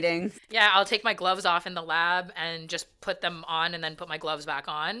 Yeah, in meetings. Yeah, I'll take my gloves off in the lab and just put them on and then put my gloves back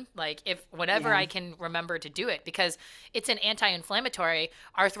on. Like whenever I can remember to do it, because it's an anti-inflammatory.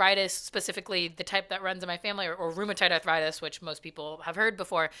 Arthritis, specifically the type that runs in my family, or rheumatoid arthritis, which most people have heard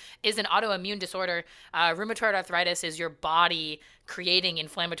before, is an autoimmune disorder. Rheumatoid arthritis is your body creating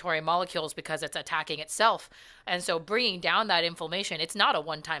inflammatory molecules because it's attacking itself. And so bringing down that inflammation, it's not a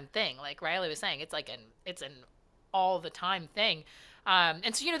one-time thing. Like Riley was saying, it's an all the time thing.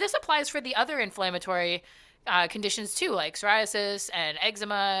 And so, this applies for the other inflammatory conditions too, like psoriasis and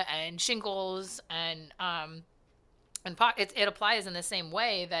eczema and shingles and it applies in the same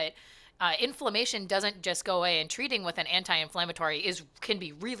way that inflammation doesn't just go away, and treating with an anti-inflammatory can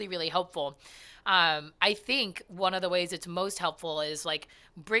be really, really helpful. I think one of the ways it's most helpful is like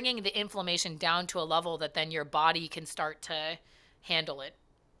bringing the inflammation down to a level that then your body can start to handle it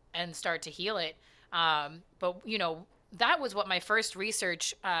and start to heal it. But that was what my first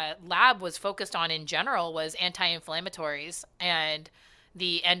research lab was focused on in general, was anti-inflammatories and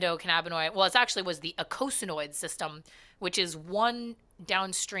the endocannabinoid. Well, it actually was the eicosanoid system, which is one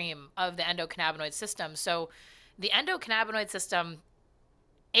downstream of the endocannabinoid system. So the endocannabinoid system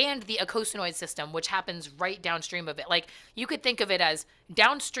and the eicosanoid system, which happens right downstream of it. Like, you could think of it as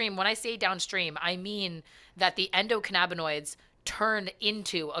downstream. When I say downstream, I mean that the endocannabinoids turn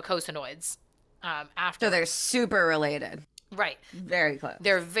into eicosanoids after. So they're super related. Right. Very close.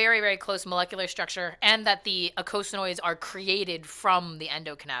 They're very, very close molecular structure, and that the eicosanoids are created from the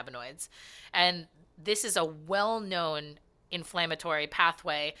endocannabinoids. And this is a well-known inflammatory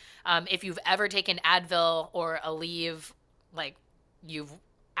pathway. If you've ever taken Advil or Aleve, like, you've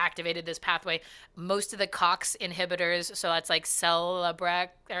activated this pathway. Most of the COX inhibitors, so that's like Celebrex,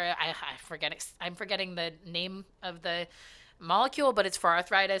 or I'm forgetting the name of the molecule, but it's for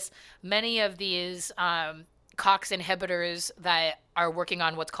arthritis. Many of these COX inhibitors that are working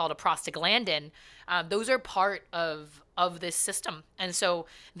on what's called a prostaglandin, those are part of this system. And so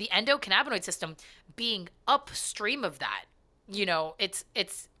the endocannabinoid system being upstream of that,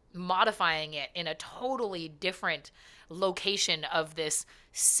 it's modifying it in a totally different location of this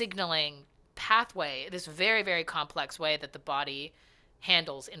signaling pathway, this very, very complex way that the body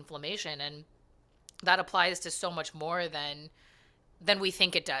handles inflammation. And that applies to so much more than we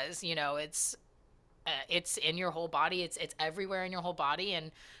think it does. It's in your whole body. It's everywhere in your whole body.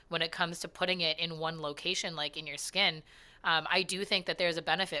 And when it comes to putting it in one location, like in your skin, I do think that there's a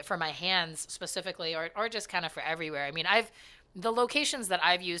benefit for my hands specifically, or just kind of for everywhere. I mean, the locations that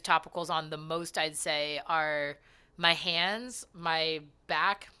I've used topicals on the most, I'd say, are my hands, my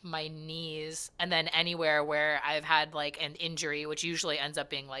back, my knees, and then anywhere where I've had like an injury, which usually ends up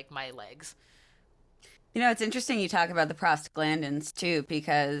being like my legs. It's interesting you talk about the prostaglandins too,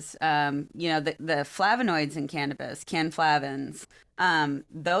 because, the flavonoids in cannabis, canflavins,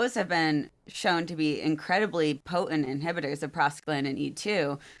 those have been shown to be incredibly potent inhibitors of prostaglandin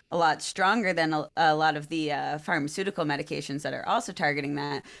E2, a lot stronger than a lot of the pharmaceutical medications that are also targeting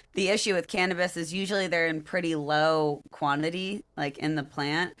that. The issue with cannabis is usually they're in pretty low quantity, like in the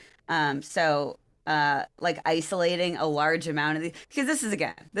plant. Like isolating a large amount of these, because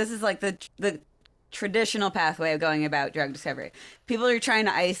this is like the traditional pathway of going about drug discovery. People are trying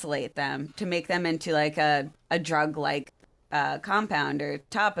to isolate them to make them into like a drug like compound or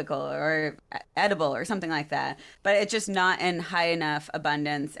topical or edible or something like that, but it's just not in high enough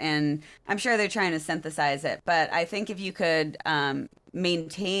abundance. And I'm sure they're trying to synthesize it, but I think if you could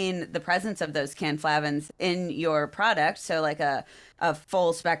maintain the presence of those canflavins in your product, so like a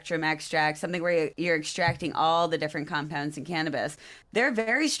full spectrum extract, something where you're extracting all the different compounds in cannabis, they're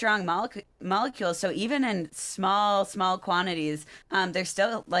very strong molecules. So even in small quantities, they're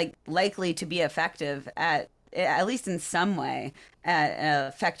still like likely to be effective at at least in some way,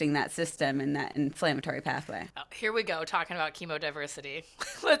 affecting that system and that inflammatory pathway. Oh, here we go talking about chemodiversity.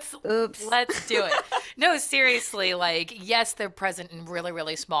 Oops. Let's do it. No, seriously, like yes, they're present in really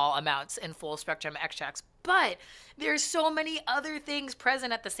really small amounts in full spectrum extracts, but there's so many other things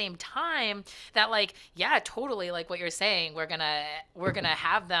present at the same time that like yeah, totally like what you're saying, we're going to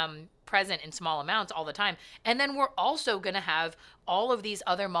have them present in small amounts all the time. And then we're also going to have all of these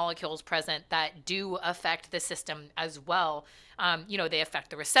other molecules present that do affect the system as well. They affect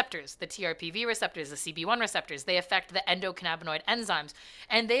the receptors, the TRPV receptors, the CB1 receptors. They affect the endocannabinoid enzymes.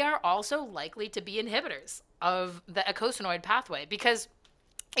 And they are also likely to be inhibitors of the eicosanoid pathway because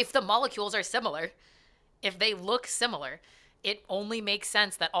if the molecules are similar, if they look similar, it only makes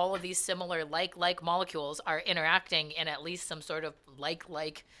sense that all of these similar like molecules are interacting in at least some sort of like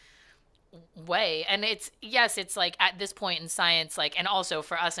way. And it's like at this point in science, like, and also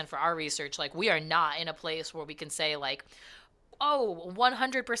for us and for our research, like we are not in a place where we can say like, oh,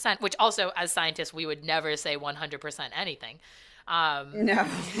 100%, which also as scientists, we would never say 100% anything. No.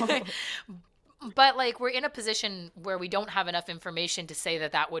 But like we're in a position where we don't have enough information to say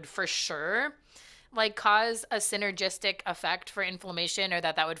that would for sure like cause a synergistic effect for inflammation, or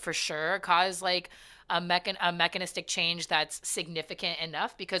that would for sure cause like a mechanistic change that's significant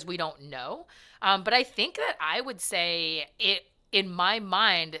enough, because we don't know. But I think that I would say it in my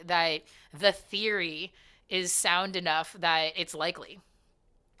mind that the theory is sound enough that it's likely.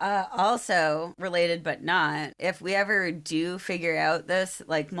 Also related but not, if we ever do figure out this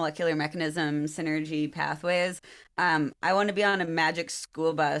like molecular mechanism synergy pathways, I want to be on a magic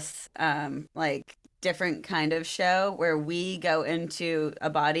school bus, like different kind of show where we go into a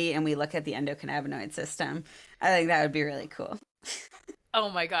body and we look at the endocannabinoid system. I think that would be really cool. Oh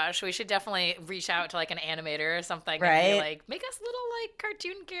my gosh, we should definitely reach out to like an animator or something, right? And be like, make us little like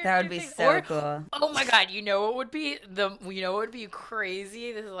cartoon characters. That would be so cool. Oh my god, what would be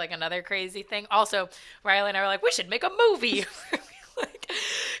crazy? This is like another crazy thing. Also, Riley and I were like, we should make a movie. Like,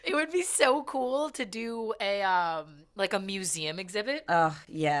 it would be so cool to do a like a museum exhibit. Oh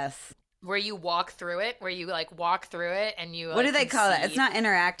yes. Where you walk through it, and you. What do they call it? It's not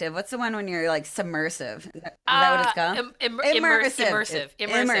interactive. What's the one when you're like submersive? Is that what it's called?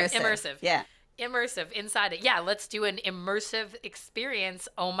 Immersive. Yeah. Immersive inside it. Yeah, let's do an immersive experience.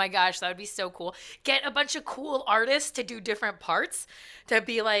 Oh my gosh, that would be so cool. Get a bunch of cool artists to do different parts. To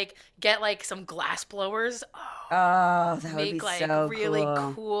be like, get like some glass blowers. Oh, that would be like so really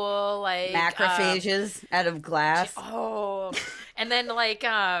cool, like macrophages out of glass. Oh, and then like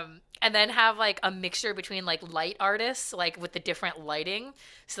and then have like a mixture between like light artists, like with the different lighting,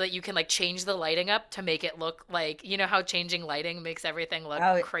 so that you can like change the lighting up to make it look like, you know how changing lighting makes everything look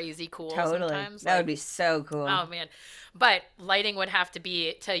crazy cool. Totally. Sometimes. That would be so cool. Oh man. But lighting would have to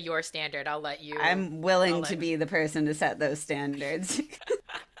be to your standard. I'm willing to be the person to set those standards.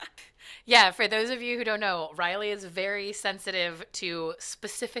 Yeah, for those of you who don't know, Riley is very sensitive to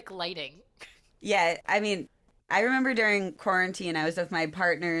specific lighting. Yeah, I mean, I remember during quarantine, I was with my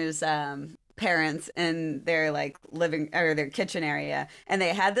partner's parents in their like living or their kitchen area, and they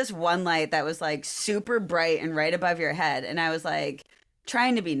had this one light that was like super bright and right above your head, and I was like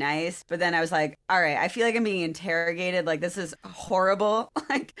trying to be nice, but then I was like, all right, I feel like I'm being interrogated, like this is horrible.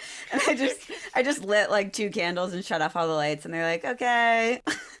 Like, and I just lit like 2 candles and shut off all the lights, and they're like, okay.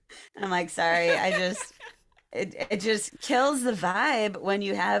 And I'm like, sorry, it just kills the vibe when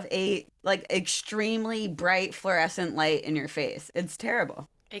you have a like extremely bright fluorescent light in your face. It's terrible.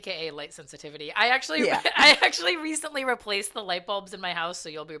 AKA light sensitivity. I actually recently replaced the light bulbs in my house, so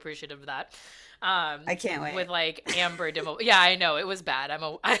you'll be appreciative of that. I can't wait. With like amber dim. Yeah, I know it was bad.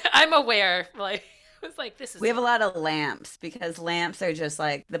 I'm aware. Like it was like this is. We have a lot of lamps because lamps are just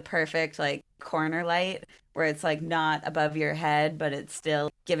like the perfect like corner light where it's like not above your head, but it's still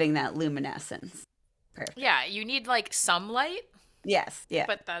giving that luminescence. Perfect. Yeah, you need like some light. Yes, yeah.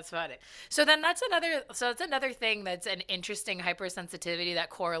 But that's about it. So then that's another thing that's an interesting hypersensitivity that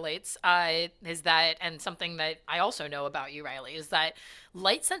correlates is that, and something that I also know about you, Riley, is that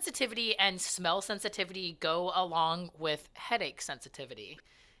light sensitivity and smell sensitivity go along with headache sensitivity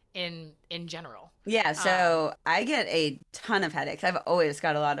in general. Yeah, so I get a ton of headaches. I've always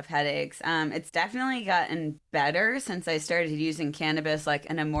got a lot of headaches. It's definitely gotten better since I started using cannabis like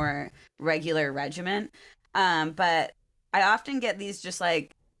in a more regular regimen. But I often get these just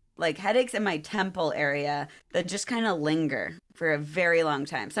like headaches in my temple area that just kind of linger for a very long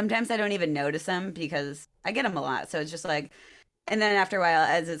time. Sometimes I don't even notice them because I get them a lot. So it's just like, and then after a while,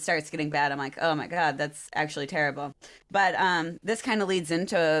 as it starts getting bad, I'm like, oh my God, that's actually terrible. But this kind of leads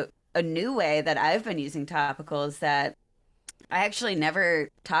into a new way that I've been using topicals that I actually never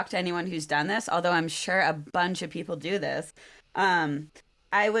talked to anyone who's done this, although I'm sure a bunch of people do this. Um,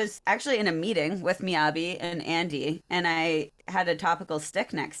 I was actually in a meeting with Miyabi and Andy, and I had a topical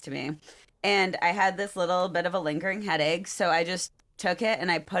stick next to me. And I had this little bit of a lingering headache, so I just took it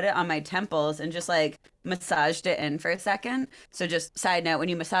and I put it on my temples and just like massaged it in for a second. So just side note, when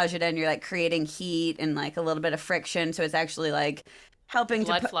you massage it in, you're like creating heat and like a little bit of friction, so it's actually like helping to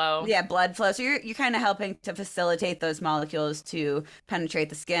Blood put, flow. yeah, blood flow. So you're kind of helping to facilitate those molecules to penetrate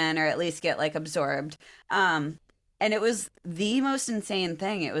the skin or at least get like absorbed. Um, and it was the most insane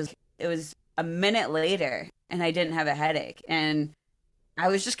thing. It was a minute later and I didn't have a headache. And I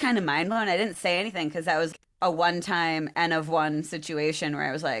was just kind of mind blown. I didn't say anything because that was a one time N of one situation where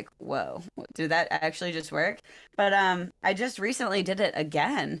I was like, whoa, did that actually just work? But I just recently did it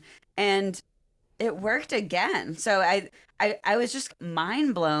again and it worked again. So I was just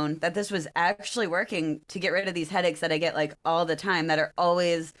mind blown that this was actually working to get rid of these headaches that I get like all the time that are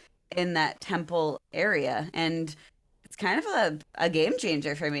always in that temple area. And it's kind of a game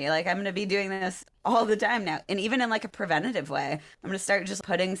changer for me. Like I'm going to be doing this all the time now. And even in like a preventative way, I'm going to start just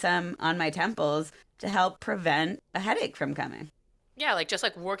putting some on my temples to help prevent a headache from coming. Yeah, like just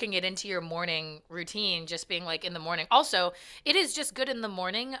like working it into your morning routine, just being like in the morning. Also, it is just good in the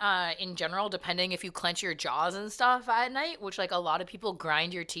morning, in general, depending if you clench your jaws and stuff at night, which like a lot of people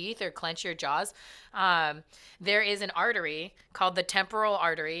grind your teeth or clench your jaws. Um, there is an artery called the temporal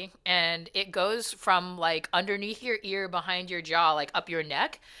artery, and it goes from like underneath your ear behind your jaw, like up your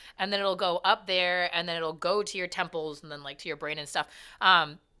neck, and then it'll go up there, and then it'll go to your temples, and then like to your brain and stuff.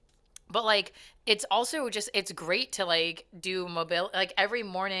 But like it's also just it's great to like do mobile like every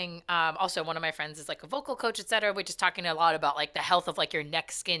morning. Also one of my friends is like a vocal coach, etc., which is talking a lot about like the health of like your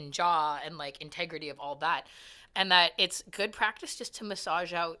neck, skin, jaw, and like integrity of all that. And that it's good practice just to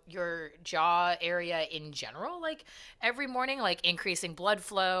massage out your jaw area in general, like every morning, like increasing blood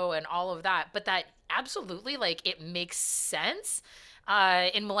flow and all of that. But that absolutely like it makes sense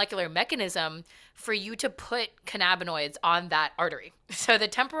in molecular mechanism for you to put cannabinoids on that artery. So the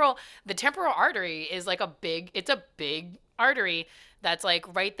temporal artery is like it's a big artery that's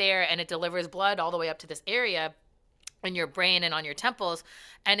like right there, and it delivers blood all the way up to this area in your brain and on your temples.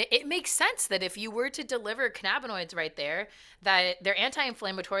 And it makes sense that if you were to deliver cannabinoids right there, that they're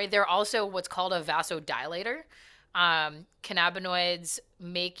anti-inflammatory. They're also what's called a vasodilator. Cannabinoids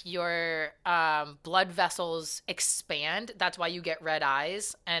make your blood vessels expand. That's why you get red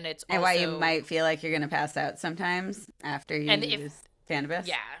eyes, and it's And why you also might feel like you're going to pass out sometimes after you and use if cannabis.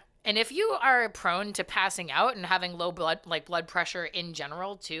 yeah. And if you are prone to passing out and having low blood pressure in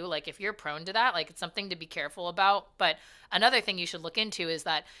general too, like if you're prone to that, like it's something to be careful about. But another thing you should look into is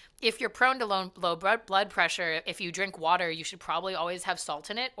that if you're prone to low blood pressure, if you drink water, you should probably always have salt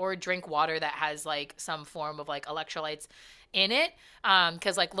in it, or drink water that has like some form of like electrolytes in it,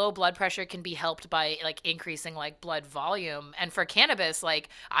 because like low blood pressure can be helped by like increasing like blood volume. And for cannabis, like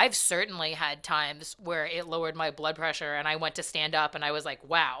I've certainly had times where it lowered my blood pressure and I went to stand up and I was like,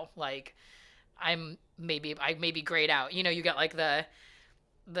 wow, like I maybe grayed out. You get like the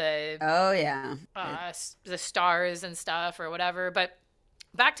Oh yeah. the stars and stuff or whatever. But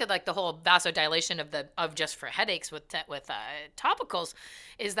back to like the whole vasodilation of just for headaches with topicals,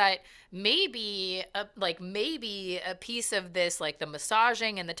 is that maybe a piece of this, like the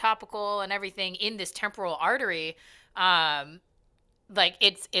massaging and the topical and everything in this temporal artery, like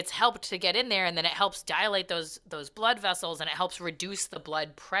it's helped to get in there, and then it helps dilate those blood vessels, and it helps reduce the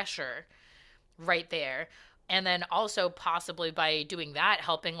blood pressure right there. And then also possibly by doing that,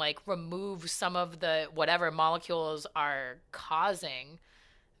 helping like remove some of the whatever molecules are causing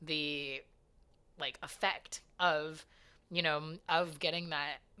the like effect of getting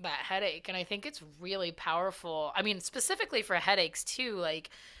that headache. And I think it's really powerful. I mean, specifically for headaches too, like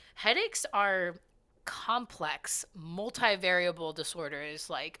headaches are complex multivariable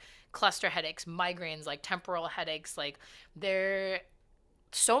disorders, like cluster headaches, migraines, like temporal headaches. Like there are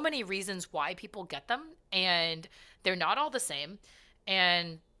so many reasons why people get them, and they're not all the same.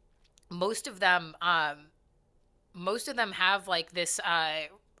 And most of them have like this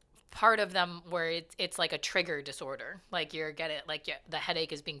part of them where it's like a trigger disorder, like the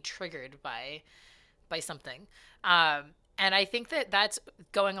headache is being triggered by something. And I think that that's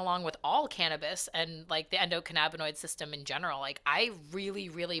going along with all cannabis and like the endocannabinoid system in general. Like I really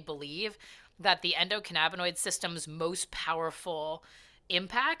really believe that the endocannabinoid system's most powerful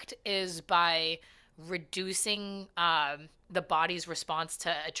impact is by reducing the body's response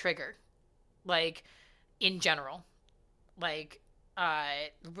to a trigger, like in general, like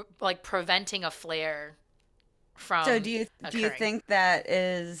like preventing a flare So from do you occurring. think that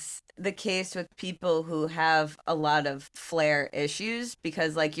is the case with people who have a lot of flare issues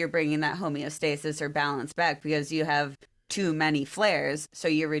because like you're bringing that homeostasis or balance back because you have too many flares, so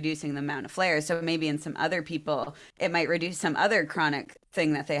you're reducing the amount of flares. So maybe in some other people, it might reduce some other chronic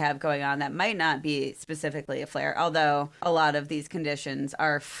thing that they have going on that might not be specifically a flare, although a lot of these conditions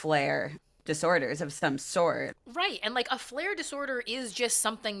are flare disorders of some sort. Right. And like a flare disorder is just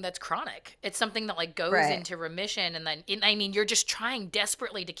something that's chronic. It's something that like goes Right. into remission and then I mean you're just trying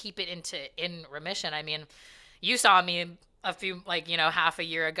desperately to keep it into in remission. I mean, you saw me a few like, half a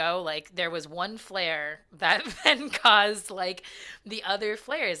year ago, like there was one flare that then caused like the other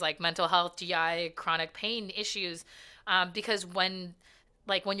flares like mental health, GI, chronic pain issues because when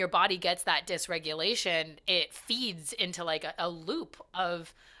your body gets that dysregulation, it feeds into like a loop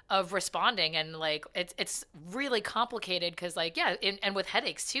of responding, and like it's really complicated because like yeah, and with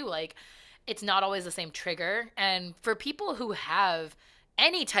headaches too, like it's not always the same trigger. And for people who have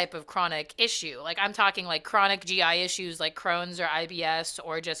any type of chronic issue, like I'm talking like chronic GI issues like Crohn's or IBS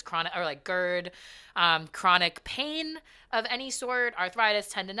or just chronic or like GERD, chronic pain of any sort,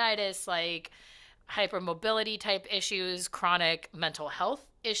 arthritis, tendonitis, like hypermobility type issues, chronic mental health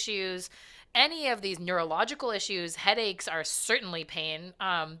issues, any of these neurological issues, headaches are certainly pain.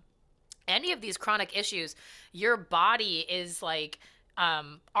 Any of these chronic issues, your body is like,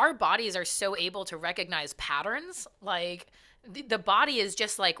 our bodies are so able to recognize patterns. Like, the body is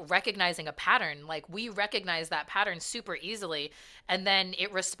just like recognizing a pattern. Like, we recognize that pattern super easily, and then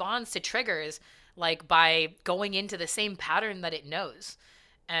it responds to triggers like by going into the same pattern that it knows.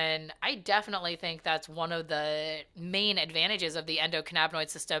 And I definitely think that's one of the main advantages of the endocannabinoid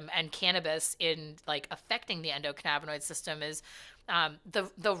system and cannabis in like affecting the endocannabinoid system is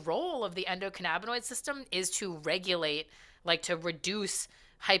the role of the endocannabinoid system is to regulate, like to reduce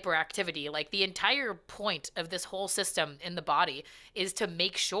hyperactivity. Like the entire point of this whole system in the body is to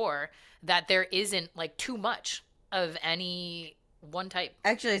make sure that there isn't like too much of any one type.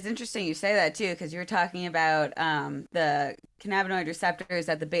 Actually, it's interesting you say that too, because you were talking about the cannabinoid receptors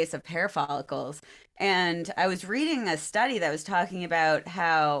at the base of hair follicles. And I was reading a study that was talking about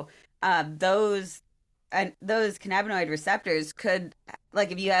how those and those cannabinoid receptors could,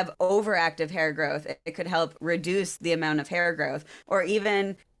 like, if you have overactive hair growth, it could help reduce the amount of hair growth, or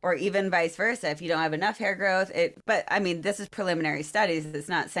even vice versa. If you don't have enough hair growth, but I mean, this is preliminary studies. It's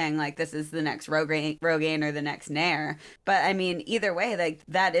not saying like this is the next Rogaine or the next Nair. But I mean, either way, like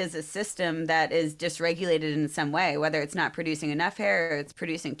that is a system that is dysregulated in some way, whether it's not producing enough hair or it's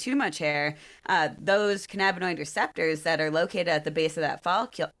producing too much hair. Those cannabinoid receptors that are located at the base of that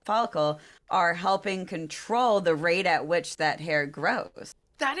follicle are helping control the rate at which that hair grows.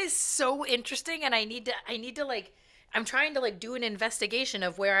 That is so interesting, and I need to like I'm trying to like do an investigation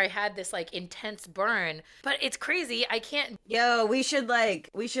of where I had this like intense burn, but it's crazy. I can't. Yo, we should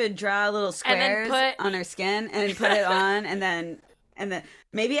draw little And then squares put on our skin and put it on, and then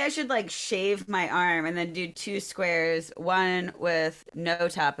maybe I should like shave my arm and then do two squares, one with no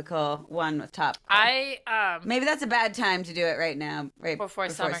topical, one with topical. I Maybe that's a bad time to do it right now, right before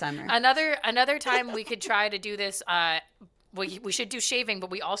before summer. summer. Another time we could try to do this. We should do shaving,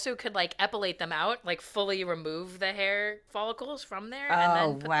 but we also could like epilate them out, like fully remove the hair follicles from there, and Oh,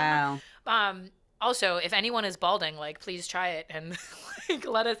 then put them wow. on. Also, if anyone is balding, like please try it and like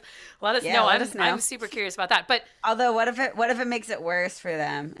let us Yeah, know. let I'm us know. I'm super curious about that. But Although, what if it makes it worse for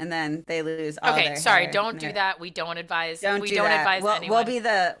them and then they lose all okay, their sorry, hair? don't do that. We don't advise. Don't We do don't that. advise We'll anyone. be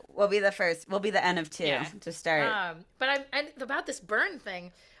the first. We'll be the N of two Yeah. to start. But and about this burn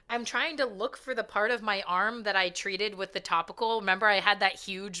thing, I'm trying to look for the part of my arm that I treated with the topical. Remember, I had that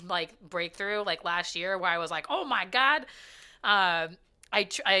huge like breakthrough like last year where I was like, oh my god.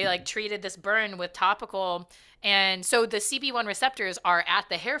 I like treated this burn with topical, and so the CB1 receptors are at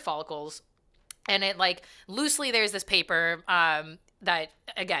the hair follicles, and it like loosely there's this paper that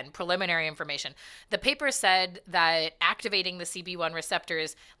again preliminary information. The paper said that activating the CB1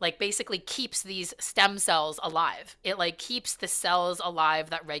 receptors like basically keeps these stem cells alive. It like keeps the cells alive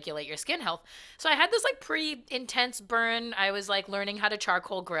that regulate your skin health. So I had this like pretty intense burn. I was like learning how to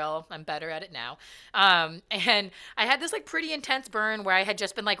charcoal grill. I'm better at it now. And I had this like pretty intense burn where I had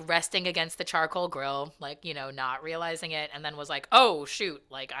just been like resting against the charcoal grill, like, not realizing it, and then was like, oh shoot,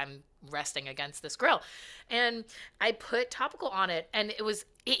 like I'm resting against this grill. And I put topical on it, and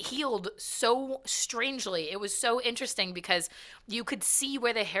it healed so strangely. It was so interesting because you could see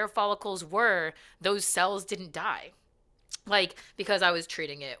where the hair follicles were. Those cells didn't die. like because I was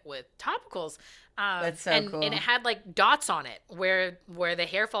treating it with topicals. That's so and cool. it had like dots on it where the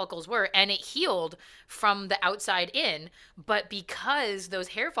hair follicles were, and it healed from the outside in. But because those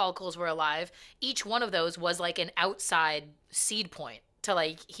hair follicles were alive, each one of those was like an outside seed point to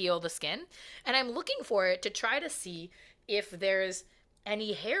like heal the skin. And I'm looking for it to try to see if there's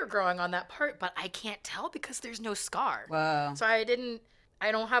any hair growing on that part, but I can't tell because there's no scar. Whoa. So I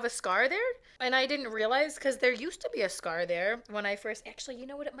don't have a scar there. And I didn't realize because there used to be a scar there when I first. Actually, you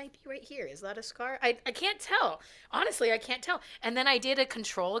know what? It might be right here. Is that a scar? I can't tell. Honestly, I can't tell. And then I did a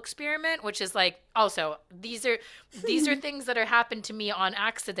control experiment, which is like also these are things that are happened to me on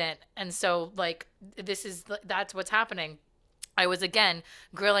accident, and so like that's what's happening. I was again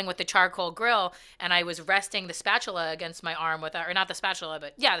grilling with the charcoal grill, and I was resting the spatula against my arm with, or not the spatula,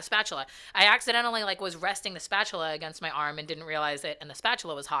 but yeah, the spatula. I accidentally like was resting the spatula against my arm and didn't realize it, and the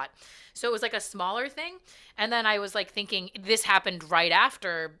spatula was hot. So it was like a smaller thing. And then I was like thinking this happened right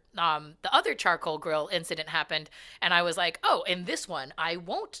after the other charcoal grill incident happened, and I was like, oh, in this one I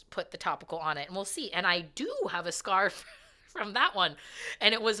won't put the topical on it, and we'll see. And I do have a scar from that one,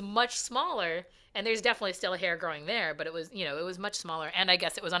 and it was much smaller. And there's definitely still hair growing there, but it was, it was much smaller. And I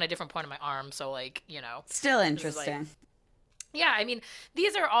guess it was on a different point of my arm. So, like, Still interesting. Like, yeah, I mean,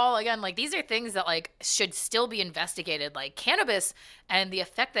 these are all, again, like, these are things that, like, should still be investigated. Like, cannabis and the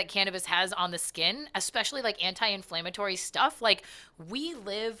effect that cannabis has on the skin, especially, like, anti-inflammatory stuff. Like, we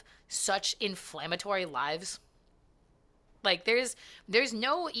live such inflammatory lives. Like there's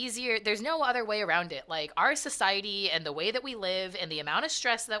no other way around it. Like our society and the way that we live and the amount of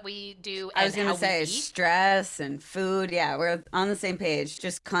stress that we do. I was going to say stress and food. Yeah, we're on the same page.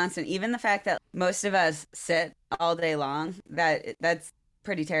 Just constant. Even the fact that most of us sit all day long, that's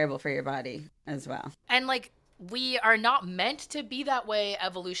pretty terrible for your body as well. And like we are not meant to be that way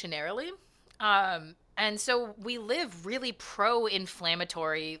evolutionarily. And so we live really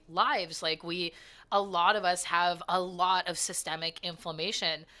pro-inflammatory lives. Like a lot of us have a lot of systemic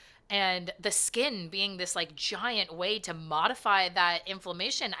inflammation, and the skin being this like giant way to modify that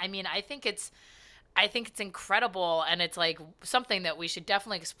inflammation. I mean, I think it's incredible, and it's like something that we should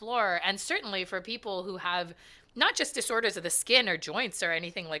definitely explore. And certainly for people who have not just disorders of the skin or joints or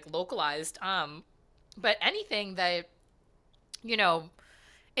anything like localized, but anything that,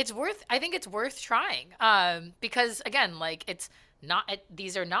 I think it's worth trying. Because again, like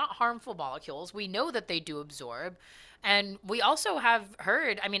these are not harmful molecules. We know that they do absorb. And we also have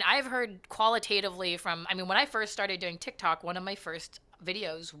heard, I've heard qualitatively when I first started doing TikTok, one of my first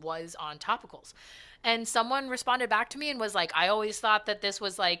videos was on topicals. And someone responded back to me and was like, I always thought that this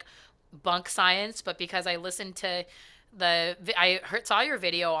was like bunk science, but because I listened to saw your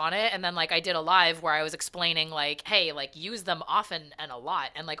video on it, and then like I did a live where I was explaining like, hey, like use them often and a lot.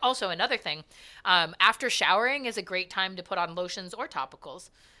 And like also another thing, after showering is a great time to put on lotions or topicals.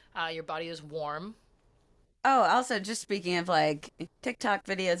 Your body is warm. Oh, also just speaking of like TikTok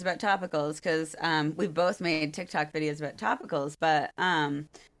videos about topicals, because we've both made TikTok videos about topicals, but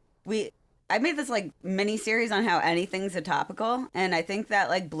I made this like mini series on how anything's a topical, and I think that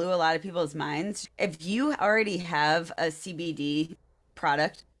like blew a lot of people's minds. If you already have a CBD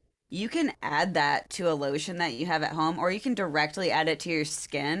product, you can add that to a lotion that you have at home, or you can directly add it to your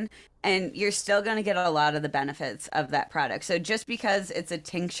skin, and you're still going to get a lot of the benefits of that product. So just because it's a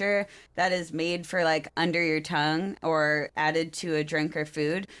tincture that is made for like under your tongue or added to a drink or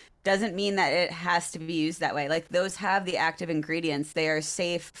food doesn't mean that it has to be used that way. Like those have the active ingredients. They are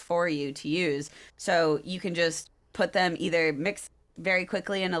safe for you to use. So you can just put them either mix very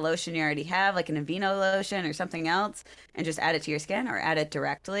quickly in a lotion you already have, like an Aveeno lotion or something else, and just add it to your skin or add it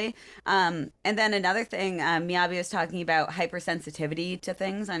directly. And then another thing, Miyabi was talking about hypersensitivity to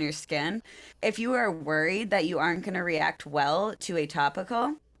things on your skin. If you are worried that you aren't going to react well to a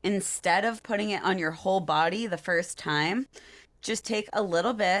topical, instead of putting it on your whole body the first time, just take a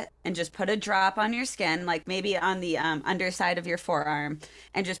little bit and just put a drop on your skin, like maybe on the underside of your forearm,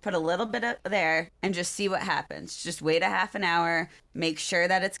 and just put a little bit of there and just see what happens. Just wait a half an hour, make sure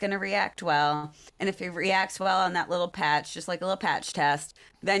that it's going to react well. And if it reacts well on that little patch, just like a little patch test,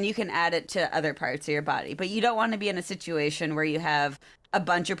 then you can add it to other parts of your body. But you don't want to be in a situation where you have a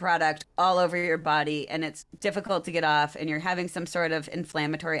bunch of product all over your body and it's difficult to get off and you're having some sort of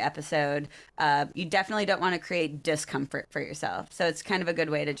inflammatory episode. You definitely don't want to create discomfort for yourself. So it's kind of a good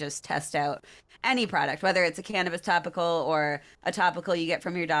way to just test out any product, whether it's a cannabis topical or a topical you get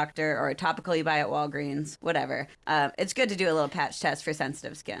from your doctor or a topical you buy at Walgreens, whatever. It's good to do a little patch test for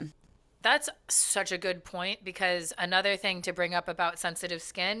sensitive skin. That's such a good point, because another thing to bring up about sensitive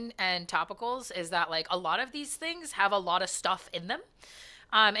skin and topicals is that like a lot of these things have a lot of stuff in them.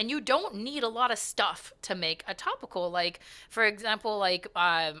 And you don't need a lot of stuff to make a topical. Like, for example, like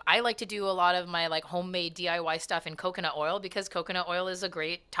I like to do a lot of my like homemade DIY stuff in coconut oil, because coconut oil is a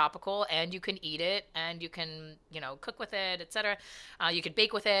great topical, and you can eat it, and you can, cook with it, etc. You could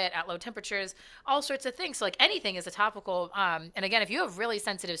bake with it at low temperatures, all sorts of things. So like anything is a topical. And again, if you have really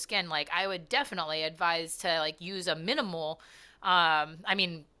sensitive skin, like I would definitely advise to like use a minimal. I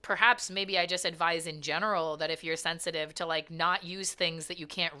mean, perhaps maybe I just advise in general that if you're sensitive, to like not use things that you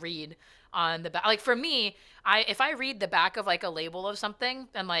can't read on the back. Like for me, if I read the back of like a label of something,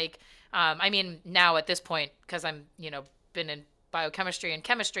 and like I mean now at this point, because I'm been in biochemistry and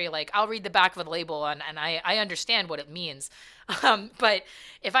chemistry, like I'll read the back of the label, and I understand what it means. But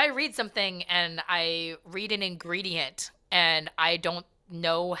if I read something and I read an ingredient and I don't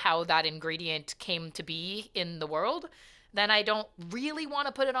know how that ingredient came to be in the world, then I don't really want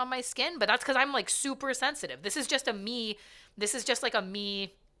to put it on my skin. But that's because I'm like super sensitive. This is just like a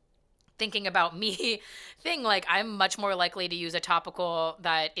me thinking about me thing. Like I'm much more likely to use a topical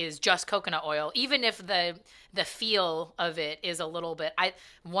that is just coconut oil, even if the feel of it is a little bit.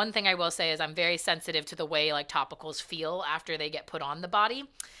 One thing I will say is I'm very sensitive to the way like topicals feel after they get put on the body.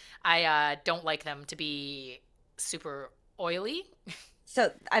 I don't like them to be super oily. So,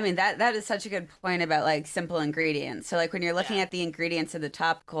 I mean, that is such a good point about like simple ingredients. So, like when you're looking Yeah. at the ingredients of the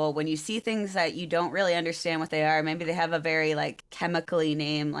topical, when you see things that you don't really understand what they are, maybe they have a very like chemically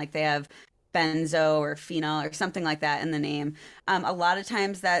name, like they have benzo or phenol or something like that in the name. A lot of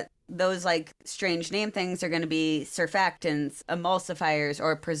times that those like strange name things are going to be surfactants, emulsifiers,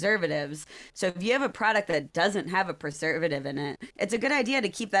 or preservatives. So if you have a product that doesn't have a preservative in it, it's a good idea to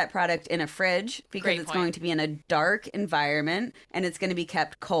keep that product in a fridge, because Great it's point. going to be in a dark environment and it's going to be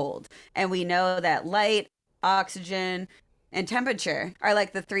kept cold. And we know that light, oxygen, and temperature are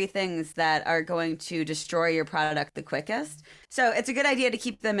like the three things that are going to destroy your product the quickest. So it's a good idea to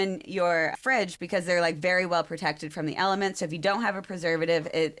keep them in your fridge, because they're like very well protected from the elements. So if you don't have a preservative,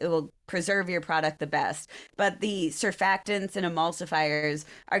 it will preserve your product the best. But the surfactants and emulsifiers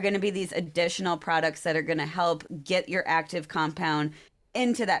are going to be these additional products that are going to help get your active compound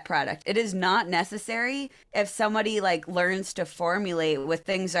into that product. It is not necessary if somebody like learns to formulate with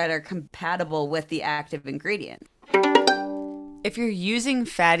things that are compatible with the active ingredient. If you're using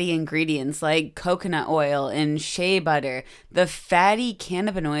fatty ingredients like coconut oil and shea butter, the fatty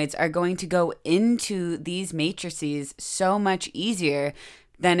cannabinoids are going to go into these matrices so much easier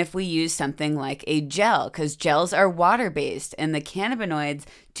than if we use something like a gel, because gels are water-based and the cannabinoids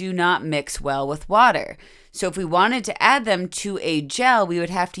do not mix well with water. So if we wanted to add them to a gel, we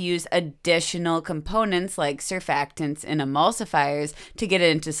would have to use additional components like surfactants and emulsifiers to get it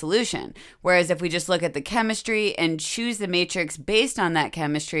into solution. Whereas if we just look at the chemistry and choose the matrix based on that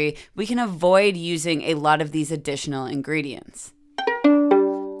chemistry, we can avoid using a lot of these additional ingredients.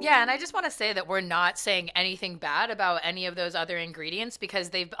 Yeah, and I just want to say that we're not saying anything bad about any of those other ingredients,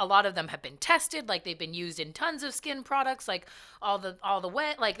 because a lot of them have been tested, like they've been used in tons of skin products, like all the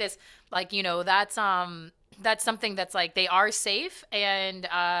way like this, like that's something that's like they are safe. And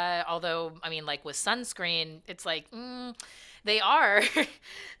although I mean, like with sunscreen, it's like they are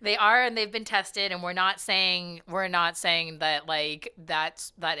they are, and they've been tested, and we're not saying that like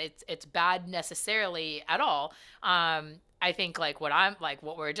that it's bad necessarily at all. I think like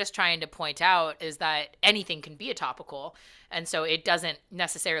what we're just trying to point out is that anything can be a topical, and so it doesn't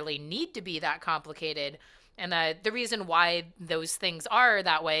necessarily need to be that complicated. And the reason why those things are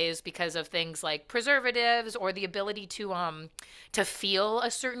that way is because of things like preservatives, or the ability to feel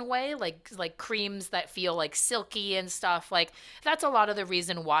a certain way, like creams that feel like silky and stuff. Like that's a lot of the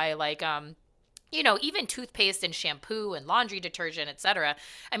reason why even toothpaste and shampoo and laundry detergent, etc.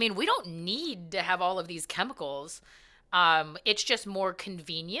 I mean, we don't need to have all of these chemicals. It's just more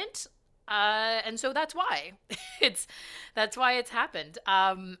convenient. And so that's why that's why it's happened.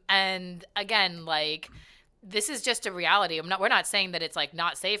 And again, like this is just a reality. We're not saying that it's like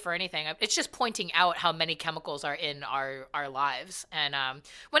not safe or anything. It's just pointing out how many chemicals are in our lives. And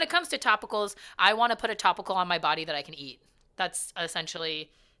when it comes to topicals, I want to put a topical on my body that I can eat. That's essentially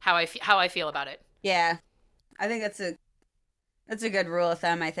how I feel about it. Yeah, I think that's a good rule of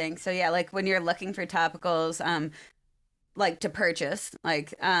thumb, I think. So yeah, like when you're looking for topicals, like to purchase,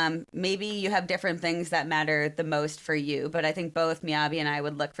 like maybe you have different things that matter the most for you, but I think both Miyabi and I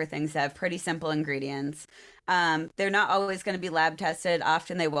would look for things that have pretty simple ingredients. They're not always going to be lab tested.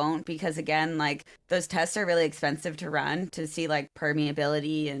 Often they won't, because again, like those tests are really expensive to run to see like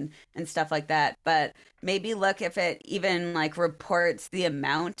permeability and stuff like that. But maybe look if it even like reports the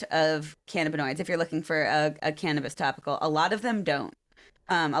amount of cannabinoids. If you're looking for a cannabis topical, a lot of them don't.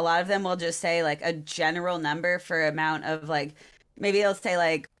 A lot of them will just say like a general number for amount of like maybe it'll say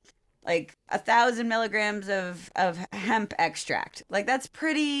like 1,000 milligrams of hemp extract. Like that's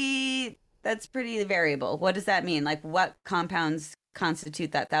pretty variable. What does that mean? Like what compounds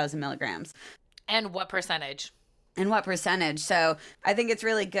constitute that 1,000 milligrams? And what percentage? And what percentage? So I think it's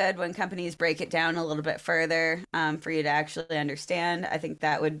really good when companies break it down a little bit further, for you to actually understand. I think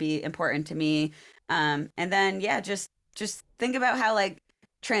that would be important to me. And then yeah, just think about how like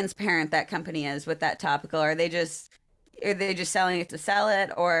transparent that company is with that topical. Are they just selling it to sell it,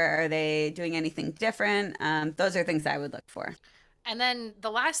 or are they doing anything different? Those are things I would look for. And then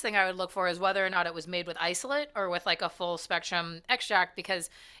the last thing I would look for is whether or not it was made with isolate or with like a full spectrum extract. Because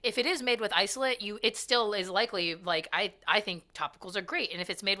if it is made with isolate, it still is likely, like I think topicals are great. And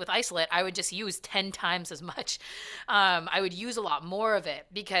if it's made with isolate, I would just use 10 times as much. I would use a lot more of it,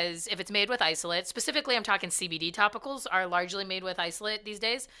 because if it's made with isolate, specifically I'm talking CBD topicals are largely made with isolate these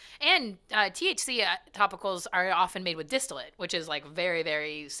days. And THC topicals are often made with distillate, which is like very,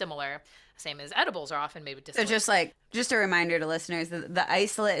 very similar. Same as edibles are often made with So distillate. just a reminder to listeners that the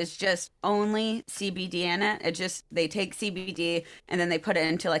isolate is just only CBD in it. It just they take CBD and then they put it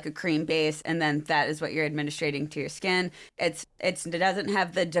into like a cream base, and then that is what you're administrating to your skin. It doesn't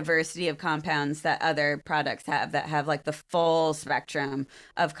have the diversity of compounds that other products have, that have like the full spectrum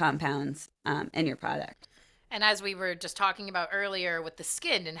of compounds in your product. And as we were just talking about earlier with the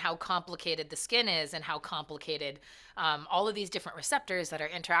skin and how complicated the skin is, and how complicated all of these different receptors that are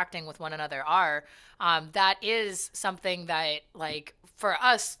interacting with one another are, that is something that, like, for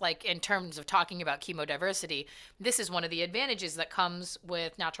us, like in terms of talking about chemodiversity, this is one of the advantages that comes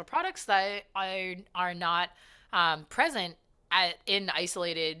with natural products that are not present in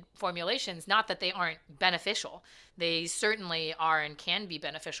isolated formulations. Not that they aren't beneficial, they certainly are and can be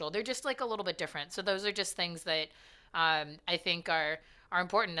beneficial. They're just like a little bit different. So those are just things that I think are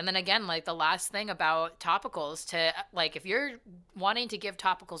important. And then again, like the last thing about topicals, to like, if you're wanting to give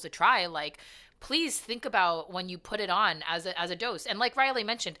topicals a try, like, please think about when you put it on as a dose. And like Riley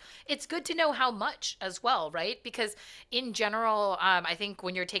mentioned, it's good to know how much as well, right? Because in general, I think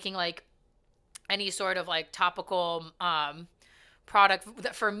when you're taking like any sort of like topical product,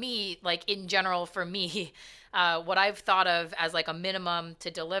 that for me, like in general, for me, what I've thought of as like a minimum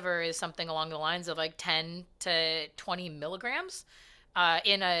to deliver is something along the lines of like 10 to 20 milligrams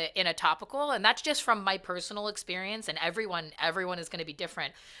in a topical. And that's just from my personal experience, and everyone is going to be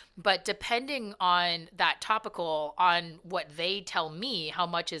different. But depending on that topical, on what they tell me how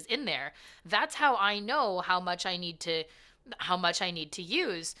much is in there, that's how I know how much I need to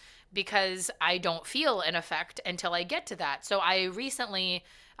use, because I don't feel an effect until I get to that. So I recently,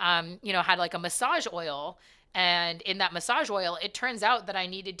 had like a massage oil, and in that massage oil, it turns out that I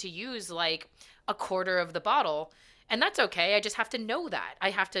needed to use like a quarter of the bottle. And that's okay. I just have to know that. I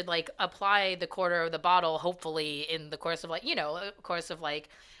have to like apply the quarter of the bottle, hopefully in the course of like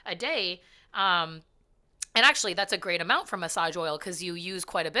a day. And actually, that's a great amount for massage oil, because you use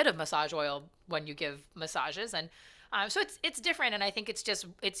quite a bit of massage oil when you give massages. And so it's different, and I think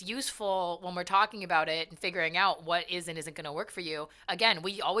it's useful when we're talking about it and figuring out what is and isn't going to work for you. Again,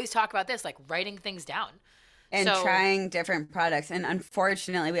 we always talk about this, like writing things down. And So trying different products. And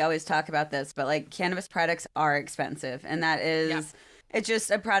unfortunately, we always talk about this, but like cannabis products are expensive. And that yeah, is, it's just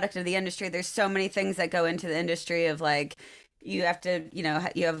a product of the industry. There's so many things that go into the industry of like, you have to,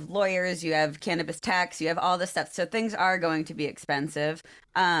 you have lawyers, you have cannabis tax, you have all this stuff. So things are going to be expensive.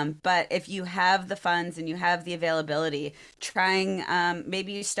 But if you have the funds and you have the availability,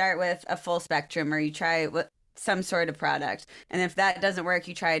 maybe you start with a full spectrum, or you try with some sort of product. And if that doesn't work,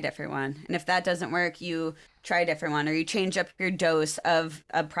 you try a different one. And if that doesn't work, you try a different one, or you change up your dose of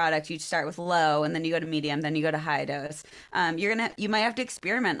a product. You start with low, and then you go to medium, then you go to high dose. You might have to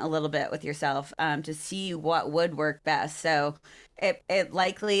experiment a little bit with yourself, to see what would work best. So it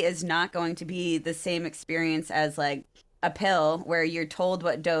likely is not going to be the same experience as like a pill where you're told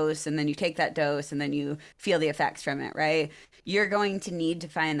what dose, and then you take that dose, and then you feel the effects from it, right? You're going to need to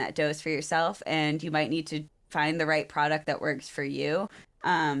find that dose for yourself, and you might need to find the right product that works for you.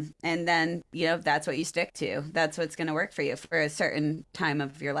 And then, that's what you stick to. That's what's going to work for you for a certain time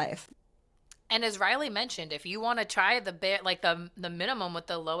of your life. and as Riley mentioned, if you want to try the minimum with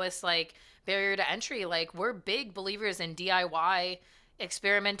the lowest like barrier to entry, like we're big believers in DIY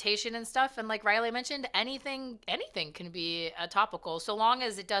experimentation and stuff. And like Riley mentioned, anything can be a topical, so long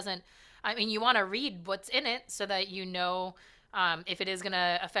as it doesn't. I mean, you want to read what's in it so that you know if it is going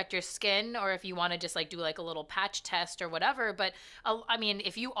to affect your skin, or if you want to just like do like a little patch test or whatever. But I mean,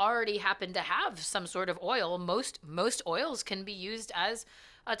 if you already happen to have some sort of oil, most oils can be used as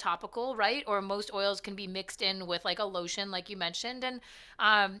a topical, right? Or most oils can be mixed in with like a lotion, like you mentioned. And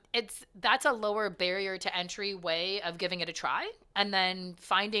that's a lower barrier to entry way of giving it a try and then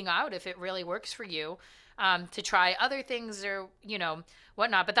finding out if it really works for you. To try other things or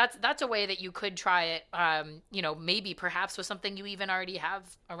whatnot, but that's a way that you could try it. Maybe perhaps with something you even already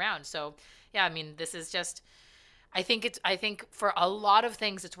have around. So yeah, I mean, this is just. I think for a lot of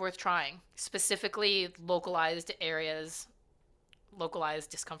things it's worth trying, specifically localized areas, localized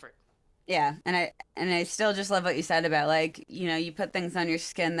discomfort. Yeah, and I still just love what you said about like, you put things on your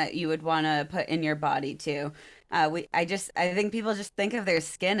skin that you would want to put in your body too. I think people just think of their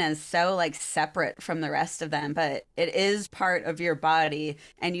skin as so like separate from the rest of them, but it is part of your body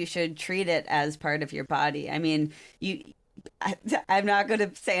and you should treat it as part of your body. I mean, I, I'm not going to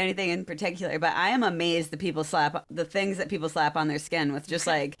say anything in particular, but I am amazed that people slap the things that people slap on their skin with just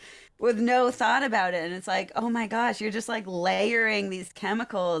like with no thought about it. And it's like, oh my gosh, you're just like layering these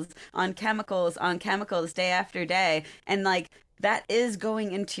chemicals on chemicals day after day. And like that is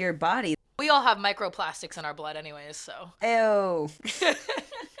going into your body. We all have microplastics in our blood anyways, so. Ew.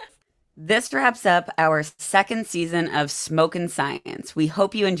 This wraps up our second season of Smokin' Science. We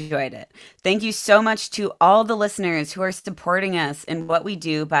hope you enjoyed it. Thank you so much to all the listeners who are supporting us in what we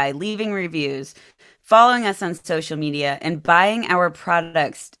do by leaving reviews, following us on social media, and buying our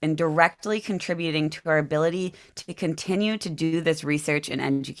products and directly contributing to our ability to continue to do this research and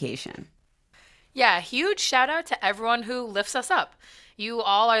education. Yeah, huge shout out to everyone who lifts us up. You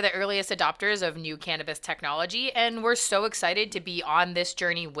all are the earliest adopters of new cannabis technology, and we're so excited to be on this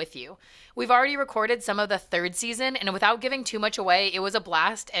journey with you. We've already recorded some of the third season, and without giving too much away, it was a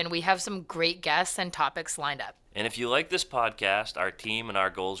blast, and we have some great guests and topics lined up. And if you like this podcast, our team, and our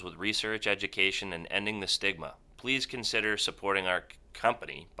goals with research, education, and ending the stigma, please consider supporting our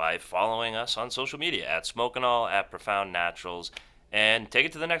company by following us on social media at Smokin'All, at Profound Naturals, and take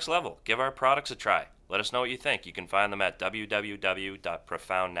it to the next level. Give our products a try. Let us know what you think. You can find them at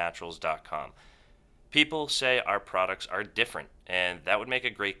www.profoundnaturals.com. People say our products are different, and that would make a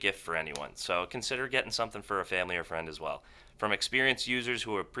great gift for anyone. So consider getting something for a family or friend as well. From experienced users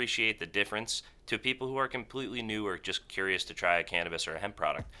who appreciate the difference to people who are completely new or just curious to try a cannabis or a hemp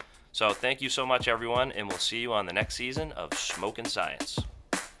product. So thank you so much, everyone, and we'll see you on the next season of Smokin' Science.